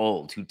who are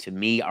old, who to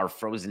me are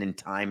frozen in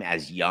time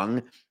as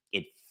young,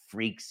 it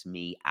freaks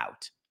me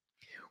out.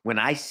 When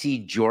I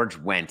see George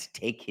Wendt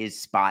take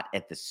his spot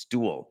at the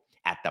stool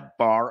at the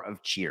bar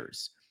of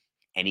Cheers,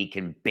 and he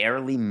can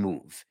barely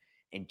move,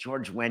 and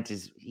George Wendt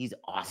he's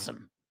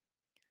awesome.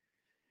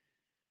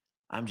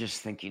 I'm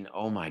just thinking,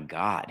 oh my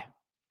God,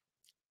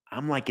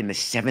 I'm like in the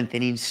 7th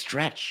inning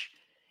stretch,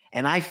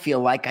 and I feel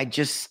like I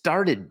just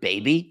started,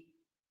 baby.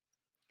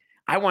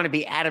 I want to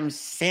be Adam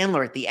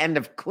Sandler at the end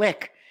of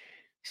Click.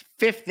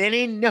 5th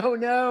inning?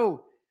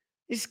 No.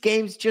 This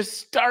game's just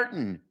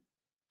starting.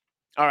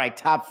 All right,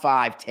 top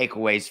 5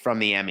 takeaways from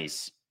the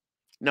Emmys.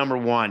 Number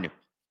 1,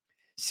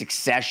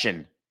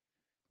 Succession,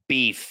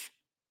 Beef,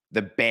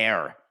 The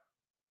Bear.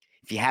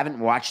 If you haven't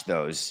watched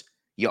those,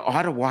 you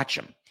ought to watch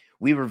them.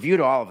 We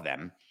reviewed all of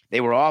them.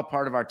 They were all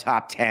part of our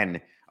top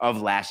 10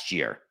 of last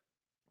year.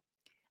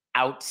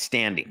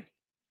 Outstanding.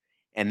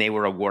 And they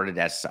were awarded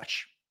as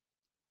such.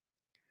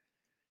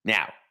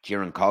 Now,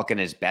 Kieran Culkin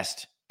is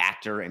best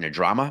actor in a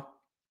drama.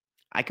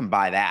 I can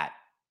buy that.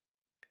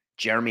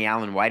 Jeremy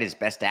Allen White is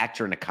best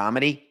actor in a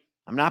comedy.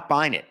 I'm not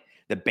buying it.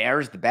 The Bear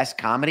is the best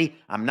comedy.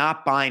 I'm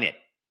not buying it.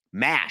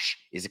 MASH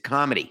is a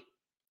comedy.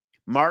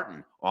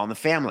 Martin, All in the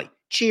Family.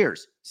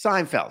 Cheers,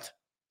 Seinfeld.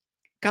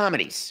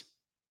 Comedies.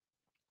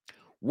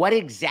 What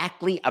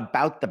exactly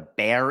about The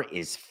Bear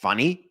is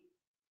funny?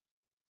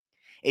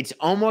 It's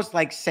almost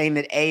like saying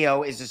that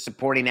AO is a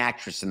supporting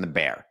actress in The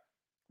Bear.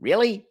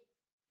 Really?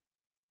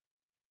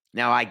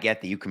 Now, I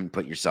get that you can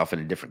put yourself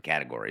into different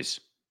categories,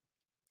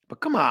 but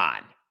come on.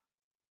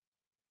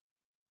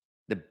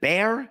 The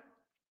Bear?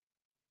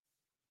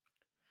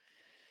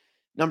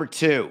 Number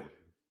 2,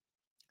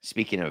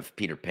 speaking of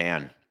Peter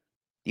Pan,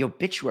 the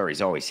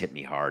obituaries always hit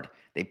me hard.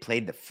 They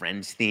played the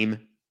Friends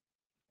theme.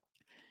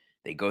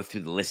 They go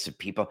through the list of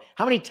people.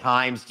 How many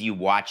times do you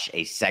watch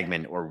a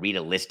segment or read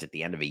a list at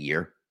the end of a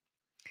year?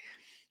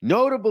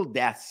 Notable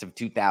deaths of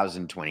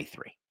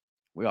 2023.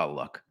 We all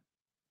look.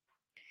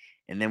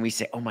 And then we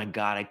say, oh my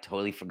God, I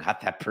totally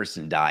forgot that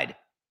person died.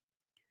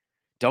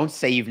 Don't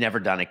say you've never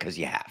done it because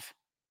you have.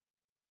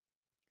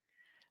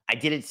 I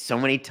did it so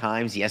many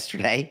times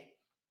yesterday,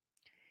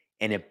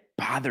 and it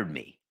bothered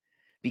me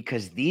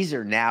because these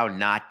are now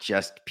not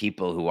just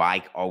people who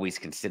I always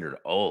considered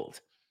old.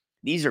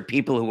 These are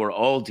people who are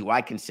old who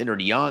I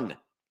considered young.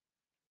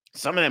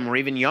 Some of them were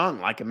even young,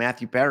 like a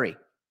Matthew Perry.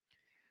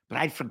 But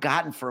I'd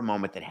forgotten for a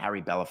moment that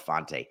Harry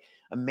Belafonte,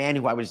 a man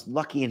who I was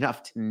lucky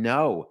enough to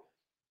know,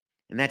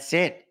 and that's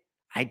it.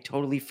 I'd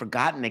totally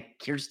forgotten that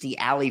Kirstie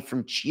Alley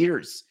from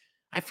Cheers.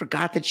 I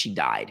forgot that she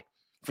died.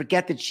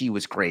 Forget that she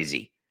was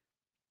crazy.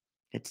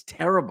 It's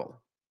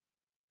terrible.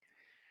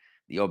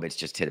 The obits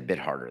just hit a bit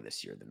harder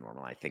this year than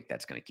normal. I think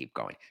that's going to keep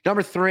going.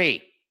 Number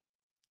 3,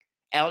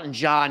 Elton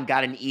John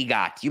got an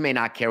EGOT. You may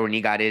not care what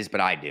an EGOT is,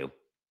 but I do.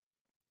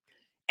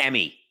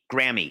 Emmy,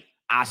 Grammy,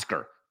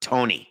 Oscar,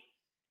 Tony.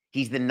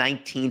 He's the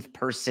 19th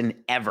person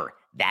ever.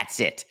 That's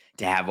it,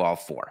 to have all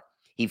 4.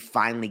 He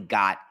finally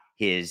got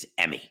his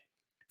Emmy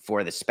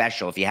for the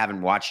special. If you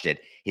haven't watched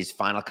it, his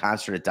final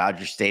concert at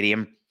Dodger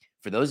Stadium.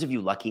 For those of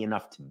you lucky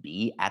enough to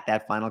be at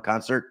that final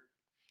concert,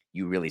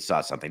 you really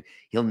saw something.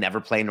 He'll never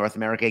play in North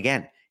America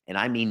again. And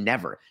I mean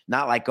never.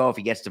 Not like, oh, if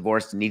he gets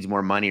divorced and needs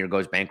more money or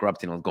goes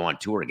bankrupt and he'll go on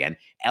tour again.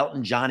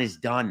 Elton John is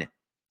done.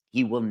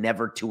 He will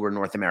never tour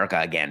North America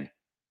again.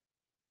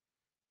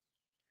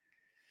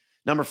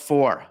 Number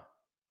 4.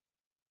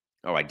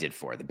 Oh, I did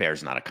 4. The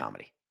Bear's not a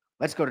comedy.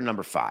 Let's go to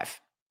number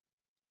 5.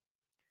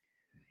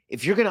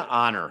 If you're going to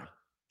honor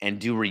and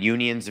do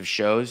reunions of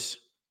shows,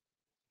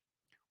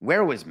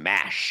 where was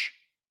MASH?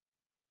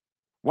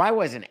 Why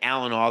wasn't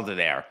Alan Alda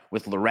there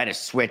with Loretta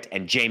Swit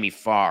and Jamie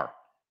Farr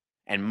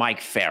and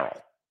Mike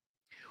Farrell?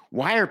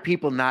 Why are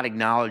people not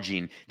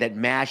acknowledging that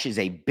MASH is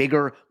a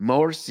bigger,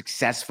 more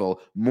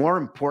successful, more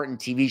important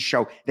TV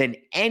show than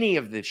any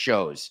of the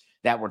shows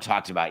that were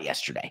talked about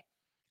yesterday?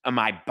 Am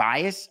I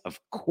biased? Of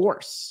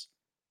course.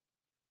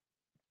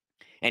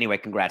 Anyway,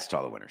 congrats to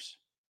all the winners.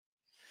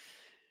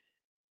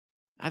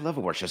 I love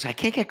award shows. I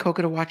can't get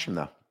Coca to watch them,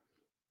 though.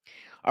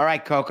 All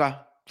right,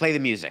 Coca, play the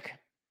music.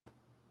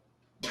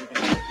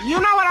 You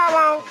know what I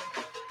want?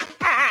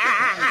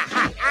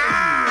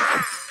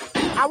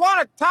 I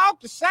want to talk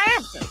to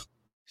Samson.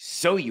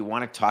 So you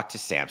want to talk to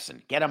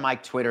Samson. Get on my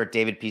Twitter at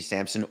David P.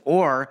 Samson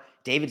or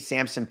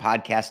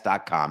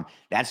DavidSamsonPodcast.com.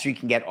 That's where you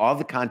can get all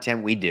the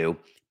content we do,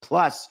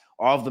 plus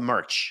all of the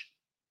merch.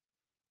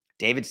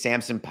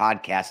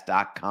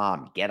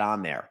 DavidSampsonPodcast.com. Get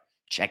on there.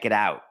 Check it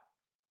out.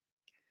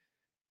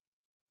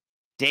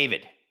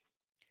 David,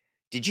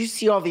 did you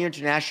see all the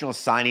international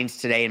signings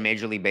today in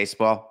Major League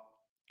Baseball?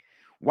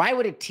 Why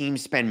would a team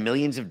spend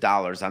millions of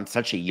dollars on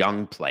such a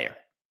young player?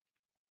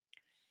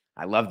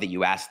 I love that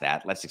you asked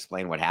that. Let's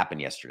explain what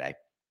happened yesterday.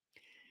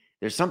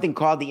 There's something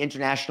called the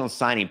international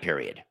signing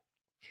period.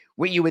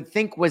 What you would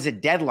think was a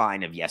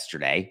deadline of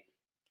yesterday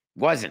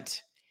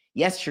wasn't.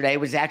 Yesterday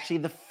was actually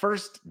the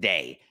first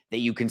day that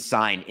you can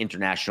sign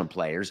international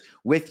players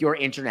with your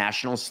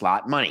international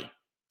slot money.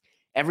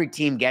 Every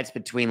team gets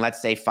between,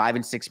 let's say, $5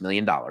 and $6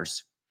 million.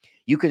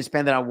 You can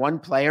spend it on one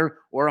player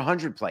or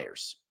 100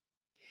 players.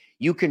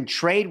 You can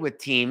trade with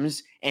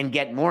teams and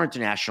get more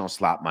international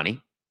slot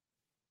money.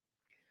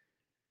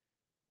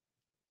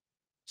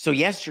 So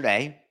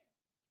yesterday,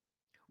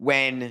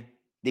 when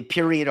the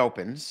period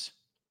opens,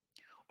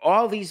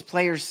 all these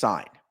players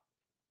sign.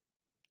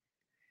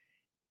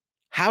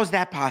 How's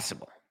that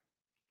possible?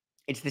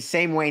 It's the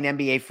same way in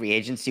NBA free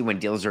agency when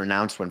deals are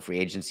announced when free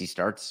agency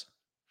starts.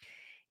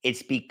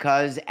 It's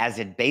because as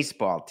a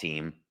baseball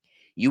team,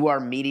 you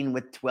are meeting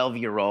with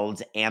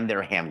 12-year-olds and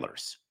their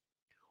handlers.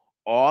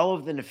 All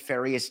of the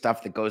nefarious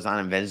stuff that goes on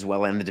in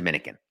Venezuela and the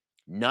Dominican,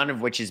 none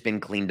of which has been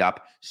cleaned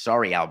up.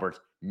 Sorry, Albert,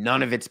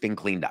 none of it's been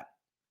cleaned up.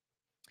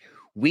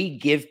 We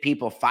give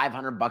people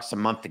 $500 a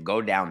month to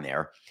go down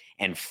there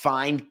and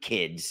find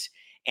kids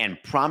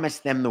and promise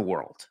them the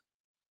world.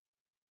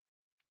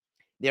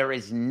 There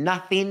is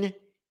nothing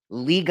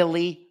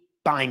legally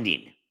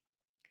binding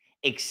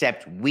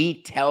except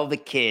we tell the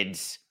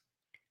kids,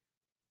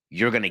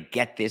 you're going to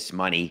get this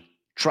money.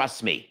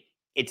 Trust me,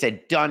 it's a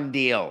done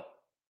deal.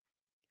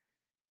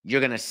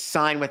 You're going to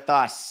sign with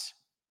us.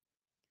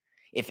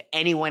 If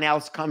anyone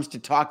else comes to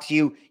talk to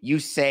you, you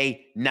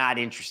say, not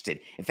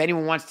interested. If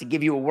anyone wants to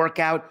give you a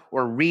workout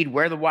or read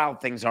Where the Wild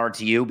Things Are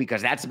to you,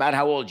 because that's about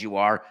how old you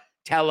are,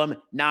 tell them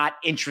not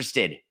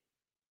interested.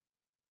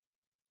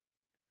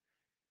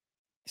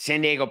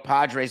 San Diego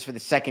Padres, for the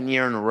second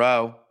year in a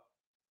row,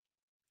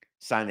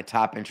 signed the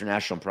top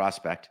international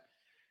prospect.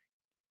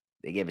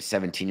 They gave a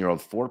 17-year-old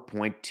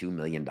 $4.2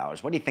 million.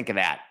 What do you think of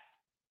that?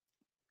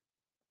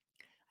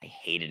 I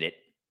hated it.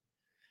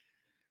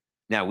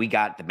 Now, we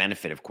got the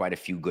benefit of quite a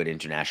few good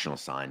international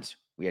signs.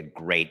 We had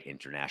great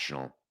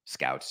international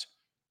scouts,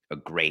 a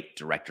great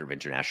director of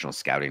international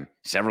scouting,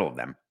 several of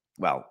them.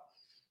 Well,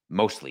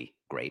 mostly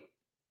great.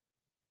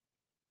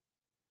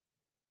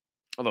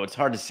 Although it's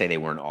hard to say they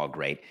weren't all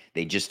great.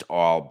 They just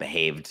all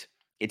behaved.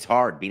 It's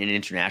hard being an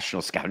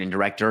international scouting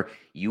director.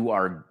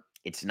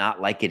 It's not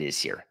like it is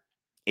here.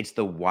 It's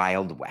the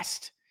Wild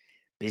West.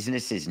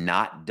 Business is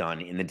not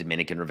done in the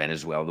Dominican or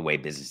Venezuela the way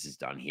business is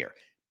done here.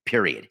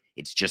 Period.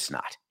 It's just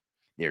not.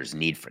 There's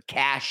need for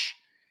cash.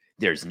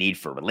 There's need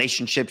for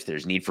relationships.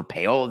 There's need for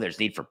payola. There's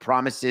need for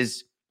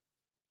promises.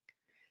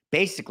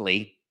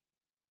 Basically,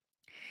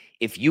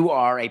 if you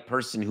are a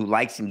person who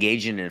likes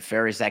engaging in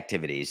nefarious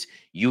activities,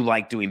 you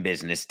like doing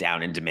business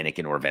down in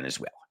Dominican or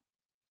Venezuela.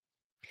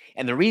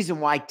 And the reason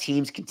why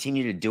teams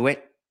continue to do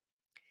it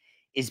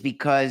is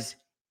because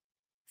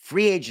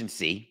free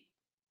agency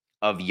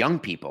of young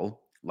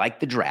people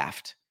like the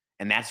draft,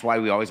 and that's why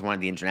we always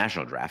wanted the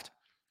international draft,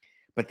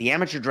 but the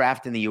amateur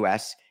draft in the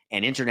U.S.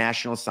 and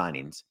international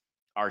signings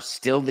are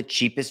still the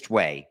cheapest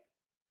way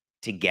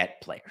to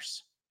get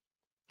players.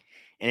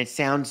 And it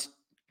sounds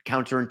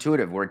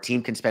counterintuitive where a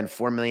team can spend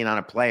 $4 million on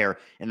a player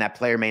and that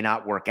player may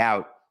not work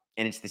out.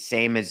 And it's the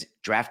same as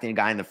drafting a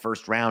guy in the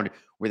first round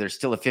where there's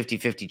still a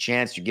 50-50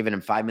 chance you're giving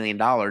him $5 million.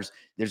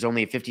 There's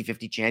only a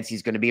 50-50 chance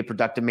he's going to be a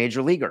productive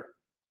major leaguer.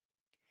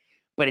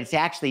 But it's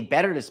actually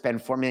better to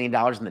spend $4 million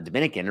in the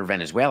Dominican or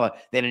Venezuela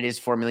than it is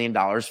 $4 million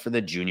for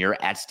the junior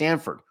at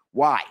Stanford.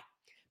 Why?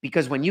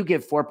 Because when you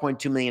give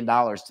 $4.2 million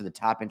to the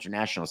top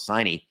international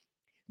signee,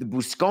 the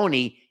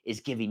Busconi is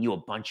giving you a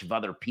bunch of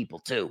other people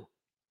too.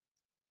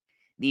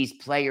 These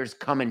players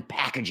come in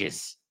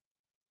packages.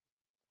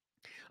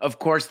 Of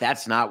course,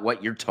 that's not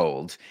what you're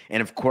told.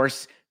 And of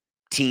course,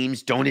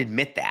 teams don't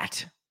admit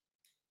that.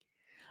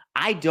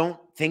 I don't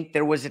think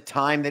there was a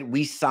time that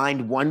we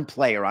signed one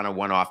player on a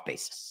one-off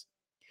basis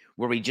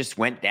where we just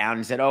went down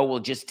and said, oh, we'll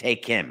just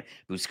take him.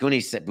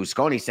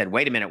 Busconi said,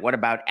 wait a minute, what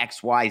about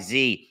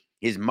XYZ,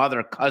 his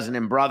mother, cousin,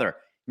 and brother?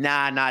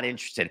 Nah, not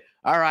interested.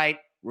 All right,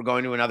 we're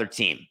going to another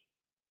team.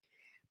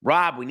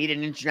 Rob, we need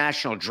an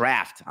international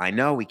draft. I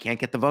know, we can't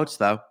get the votes,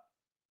 though,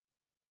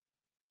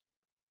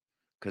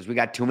 because we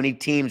got too many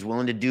teams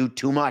willing to do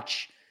too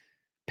much,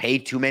 pay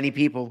too many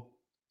people.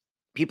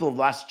 People have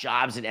lost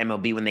jobs at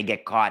MLB when they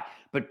get caught,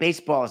 but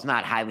baseball is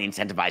not highly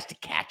incentivized to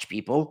catch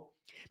people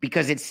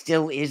because it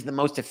still is the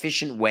most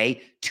efficient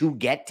way to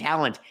get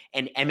talent,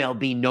 and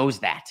MLB knows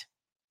that.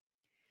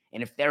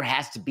 And if there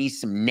has to be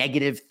some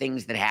negative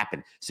things that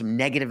happen, some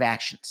negative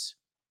actions,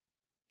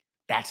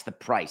 that's the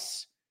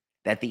price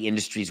that the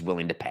industry is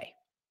willing to pay.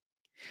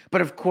 But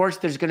of course,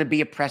 there's going to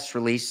be a press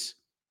release.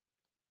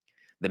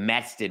 The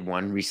Mets did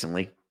one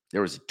recently.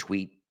 There was a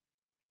tweet.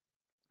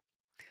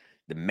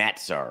 The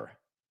Mets are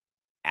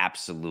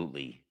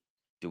absolutely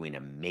doing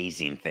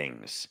amazing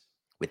things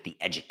with the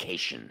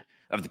education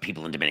of the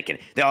people in Dominican.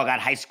 They all got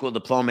high school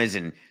diplomas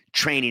and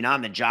training,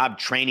 on the job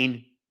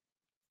training.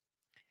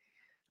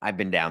 I've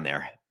been down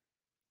there.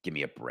 Give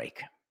me a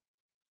break.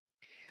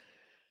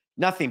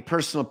 Nothing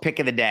personal pick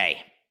of the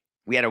day.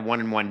 We had a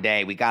 1-1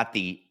 day. We got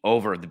the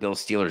over of the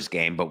Bills Steelers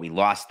game, but we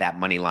lost that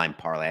money line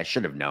parlay. I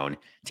should have known,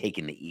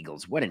 taking the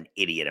Eagles. What an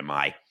idiot am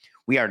I?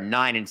 We are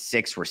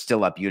 9-6. We're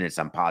still up units,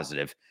 I'm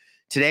positive.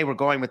 Today, we're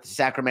going with the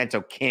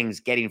Sacramento Kings,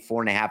 getting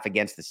 4.5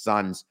 against the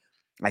Suns.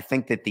 I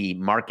think that the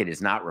market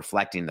is not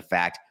reflecting the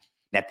fact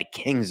that the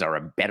Kings are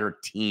a better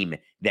team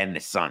than the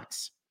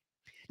Suns.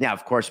 Now,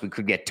 of course, we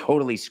could get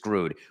totally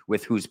screwed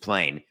with who's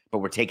playing, but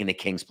we're taking the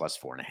Kings plus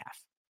 4.5.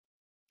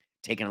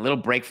 Taking a little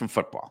break from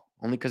football,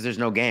 only because there's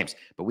no games.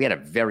 But we had a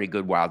very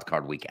good wild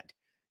card weekend.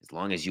 As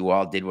long as you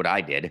all did what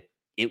I did,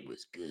 it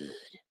was good.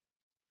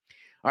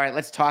 All right,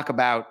 let's talk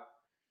about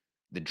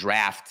the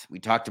draft. We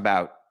talked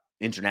about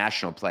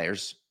international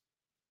players.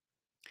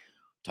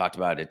 Talked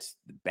about it's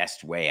the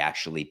best way,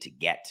 actually, to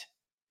get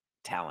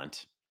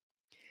talent.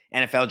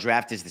 NFL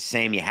draft is the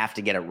same. You have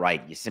to get it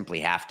right. You simply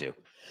have to.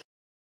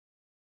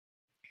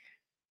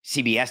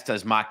 CBS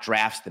does mock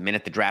drafts. The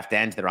minute the draft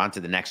ends, they're on to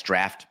the next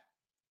draft.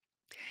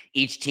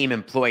 Each team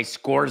employs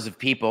scores of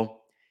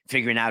people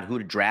figuring out who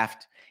to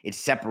draft. It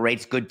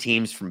separates good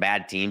teams from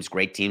bad teams,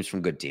 great teams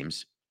from good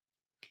teams.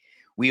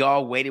 We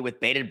all waited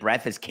with bated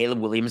breath as Caleb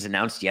Williams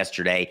announced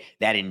yesterday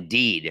that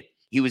indeed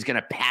he was going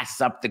to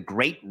pass up the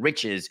great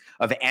riches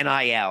of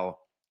NIL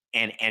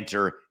and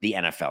enter the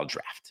NFL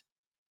draft.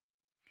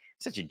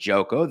 Such a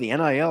joke. Oh, the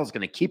NIL is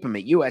going to keep him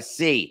at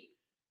USC.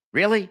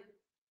 Really? Do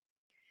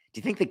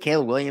you think that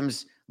Caleb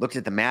Williams looked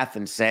at the math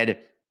and said,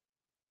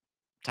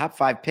 top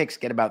 5 picks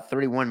get about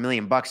 $31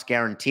 million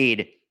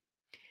guaranteed.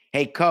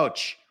 Hey,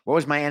 coach, what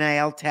was my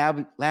NIL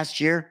tab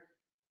last year?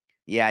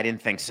 Yeah, I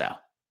didn't think so.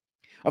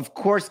 Of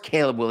course,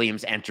 Caleb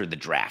Williams entered the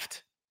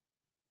draft.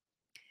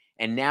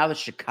 And now the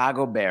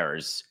Chicago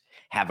Bears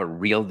have a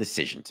real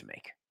decision to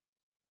make.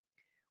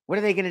 What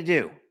are they going to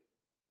do?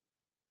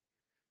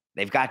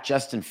 They've got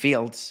Justin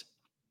Fields.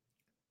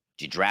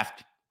 Do you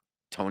draft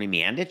Tony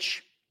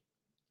Miandich?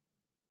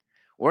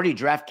 Or do you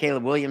draft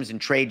Caleb Williams and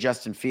trade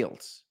Justin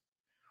Fields?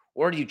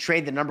 Or do you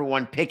trade the number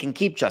 1 pick and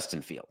keep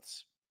Justin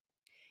Fields?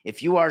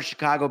 If you are a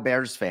Chicago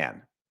Bears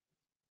fan,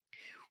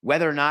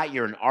 whether or not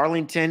you're in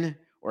Arlington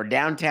or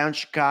downtown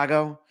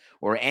Chicago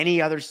or any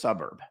other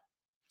suburb,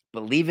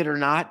 believe it or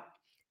not,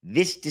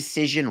 this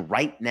decision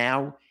right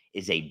now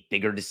is a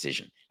bigger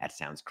decision. That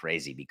sounds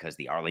crazy because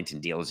the Arlington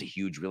deal is a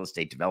huge real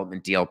estate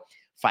development deal.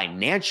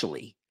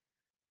 Financially,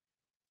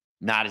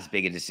 not as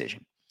big a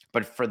decision.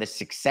 But for the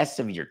success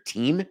of your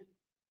team,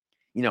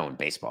 you know, in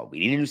baseball, we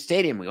need a new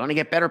stadium. We want to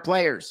get better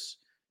players,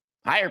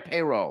 higher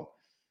payroll.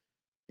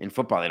 In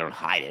football, they don't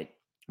hide it.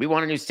 We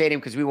want a new stadium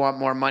because we want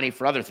more money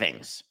for other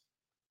things.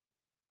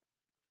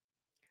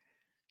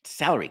 It's a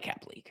salary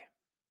cap league.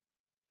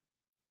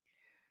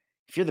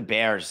 If you're the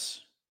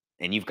Bears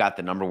and you've got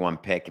the number 1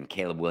 pick and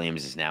Caleb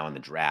Williams is now in the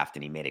draft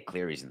and he made it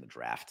clear he's in the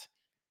draft,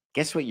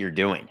 guess what you're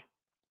doing?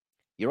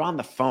 You're on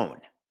the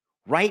phone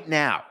right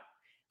now,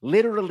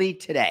 literally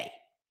today.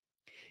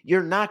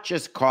 You're not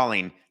just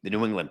calling the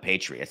New England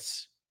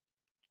Patriots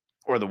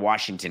or the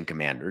Washington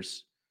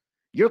Commanders.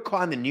 You're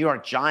calling the New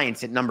York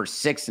Giants at number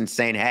 6 and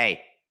saying,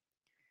 hey,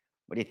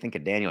 what do you think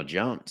of Daniel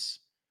Jones?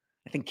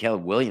 I think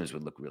Caleb Williams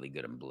would look really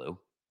good in blue.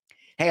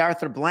 Hey,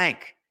 Arthur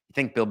Blank, you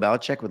think Bill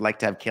Belichick would like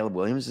to have Caleb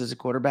Williams as a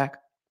quarterback?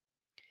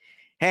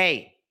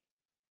 Hey,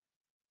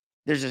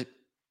 there's a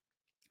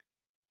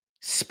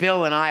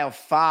spill in aisle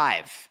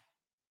 5.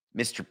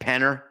 Mr.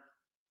 Penner, are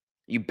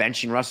you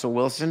benching Russell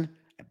Wilson?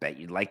 I bet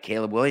you'd like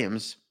Caleb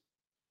Williams.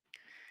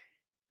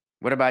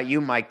 What about you,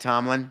 Mike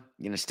Tomlin?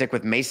 You going to stick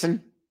with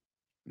Mason?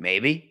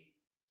 Maybe.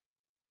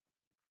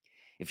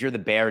 If you're the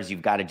Bears,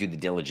 you've got to do the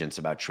diligence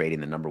about trading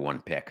the number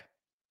 1 pick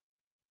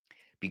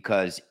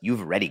because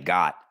you've already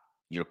got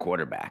your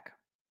quarterback.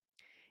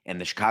 And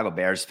the Chicago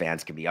Bears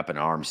fans can be up in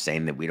arms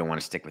saying that we don't want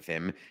to stick with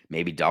him.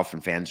 Maybe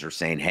Dolphin fans are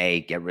saying,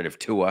 hey, get rid of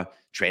Tua,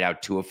 trade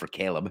out Tua for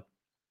Caleb.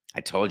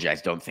 I told you I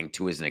don't think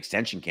Tua is an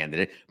extension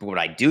candidate. But what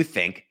I do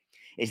think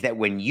is that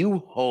when you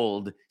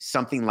hold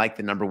something like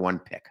the number 1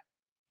 pick,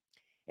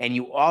 and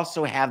you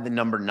also have the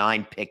number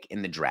 9 pick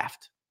in the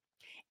draft,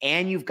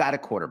 and you've got a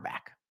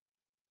quarterback,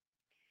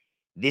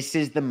 this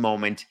is the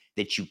moment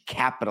that you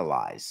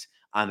capitalize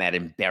on that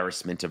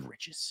embarrassment of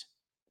riches.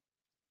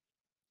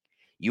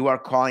 You are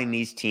calling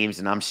these teams,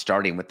 and I'm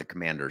starting with the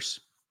Commanders,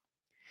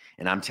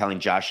 and I'm telling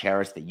Josh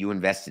Harris that you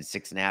invested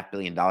 $6.5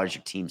 billion. Your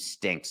team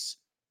stinks.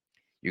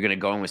 You're going to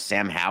go in with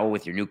Sam Howell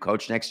with your new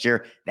coach next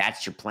year.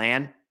 That's your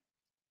plan?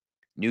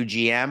 New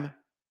GM?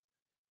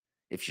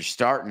 If you're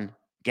starting,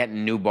 getting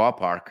a new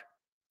ballpark,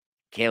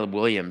 Caleb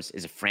Williams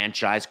is a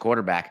franchise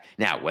quarterback.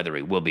 Now, whether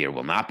he will be or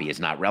will not be is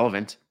not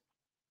relevant.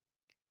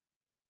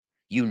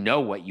 You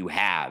know what you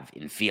have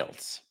in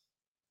Fields.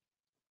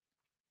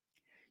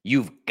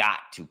 You've got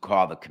to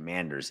call the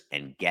Commanders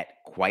and get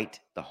quite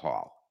the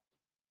haul.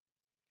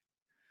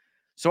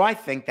 So I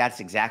think that's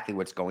exactly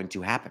what's going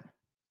to happen.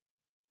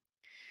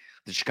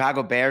 The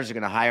Chicago Bears are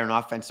going to hire an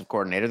offensive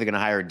coordinator. They're going to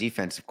hire a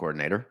defensive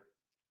coordinator.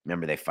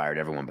 Remember, they fired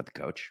everyone but the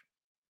coach.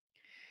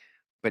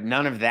 But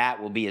none of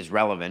that will be as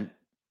relevant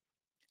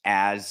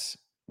as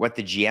what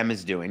the GM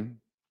is doing,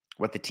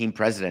 what the team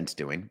president's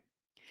doing,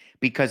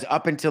 because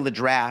up until the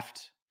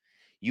draft,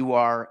 you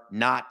are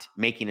not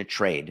making a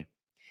trade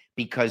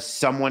because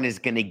someone is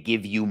going to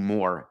give you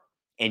more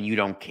and you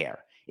don't care.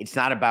 It's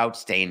not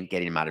about getting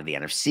him out of the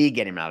NFC,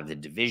 getting him out of the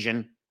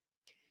division.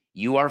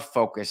 You are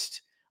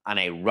focused on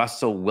a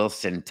Russell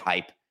Wilson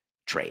type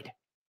trade.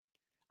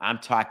 I'm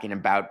talking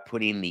about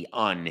putting the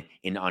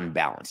in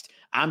unbalanced.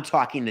 I'm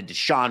talking the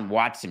Deshaun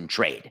Watson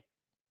trade,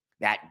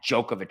 that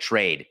joke of a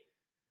trade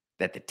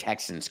that the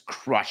Texans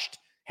crushed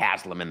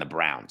Haslam and the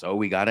Browns. Oh,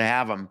 we got to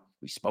have him.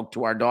 We spoke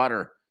to our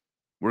daughter.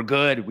 We're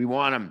good. We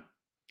want him.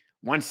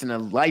 Once in a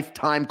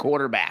lifetime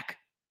quarterback.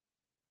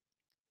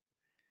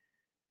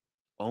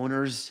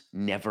 Owners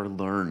never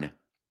learn.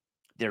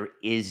 There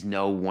is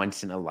no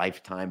once in a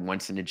lifetime,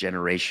 once in a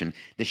generation.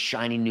 The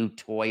shiny new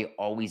toy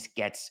always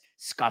gets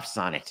scuffs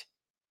on it.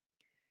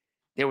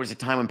 There was a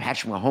time when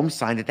Patrick Mahomes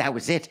signed that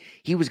was it.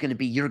 He was going to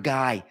be your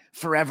guy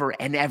forever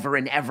and ever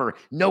and ever.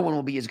 No one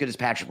will be as good as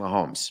Patrick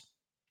Mahomes.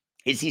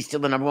 Is he still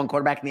the number one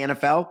quarterback in the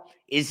NFL?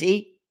 Is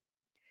he?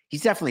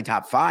 He's definitely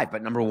top 5,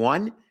 but number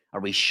 1, are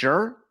we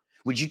sure?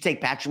 Would you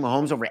take Patrick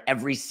Mahomes over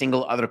every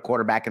single other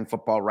quarterback in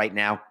football right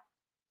now?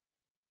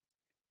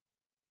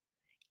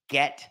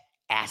 Get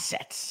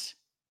assets.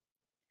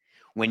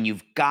 When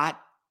you've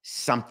got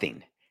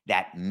something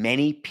that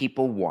many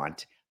people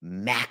want,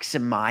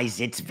 maximize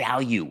its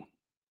value.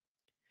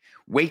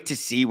 Wait to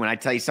see when I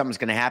tell you something's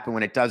going to happen.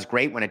 When it does,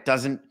 great. When it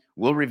doesn't,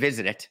 we'll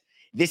revisit it.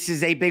 This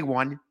is a big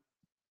one.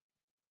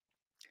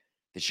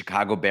 The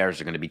Chicago Bears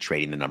are going to be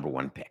trading the number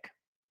 1 pick.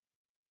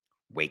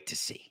 Wait to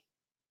see.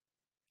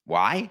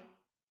 Why?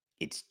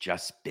 It's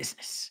just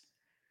business.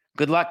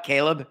 Good luck,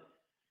 Caleb.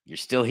 You're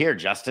still here,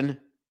 Justin.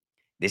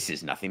 This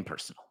is nothing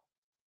personal.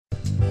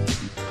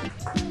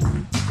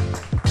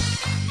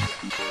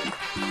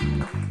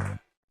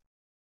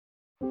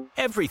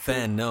 Every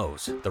fan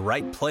knows the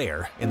right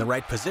player in the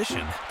right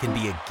position can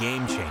be a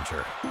game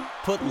changer.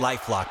 Put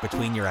LifeLock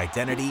between your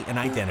identity and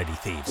identity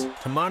thieves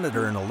to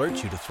monitor and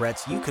alert you to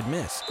threats you could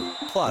miss.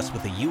 Plus,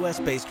 with a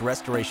U.S.-based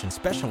restoration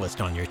specialist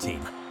on your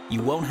team,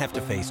 you won't have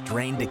to face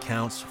drained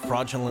accounts,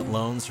 fraudulent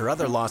loans, or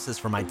other losses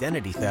from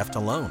identity theft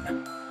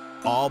alone.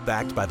 All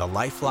backed by the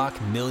LifeLock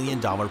 $1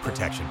 Million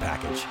Protection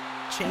Package.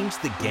 Change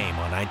the game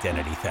on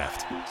identity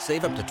theft.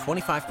 Save up to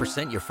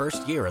 25% your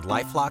first year at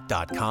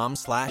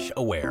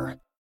LifeLock.com/aware.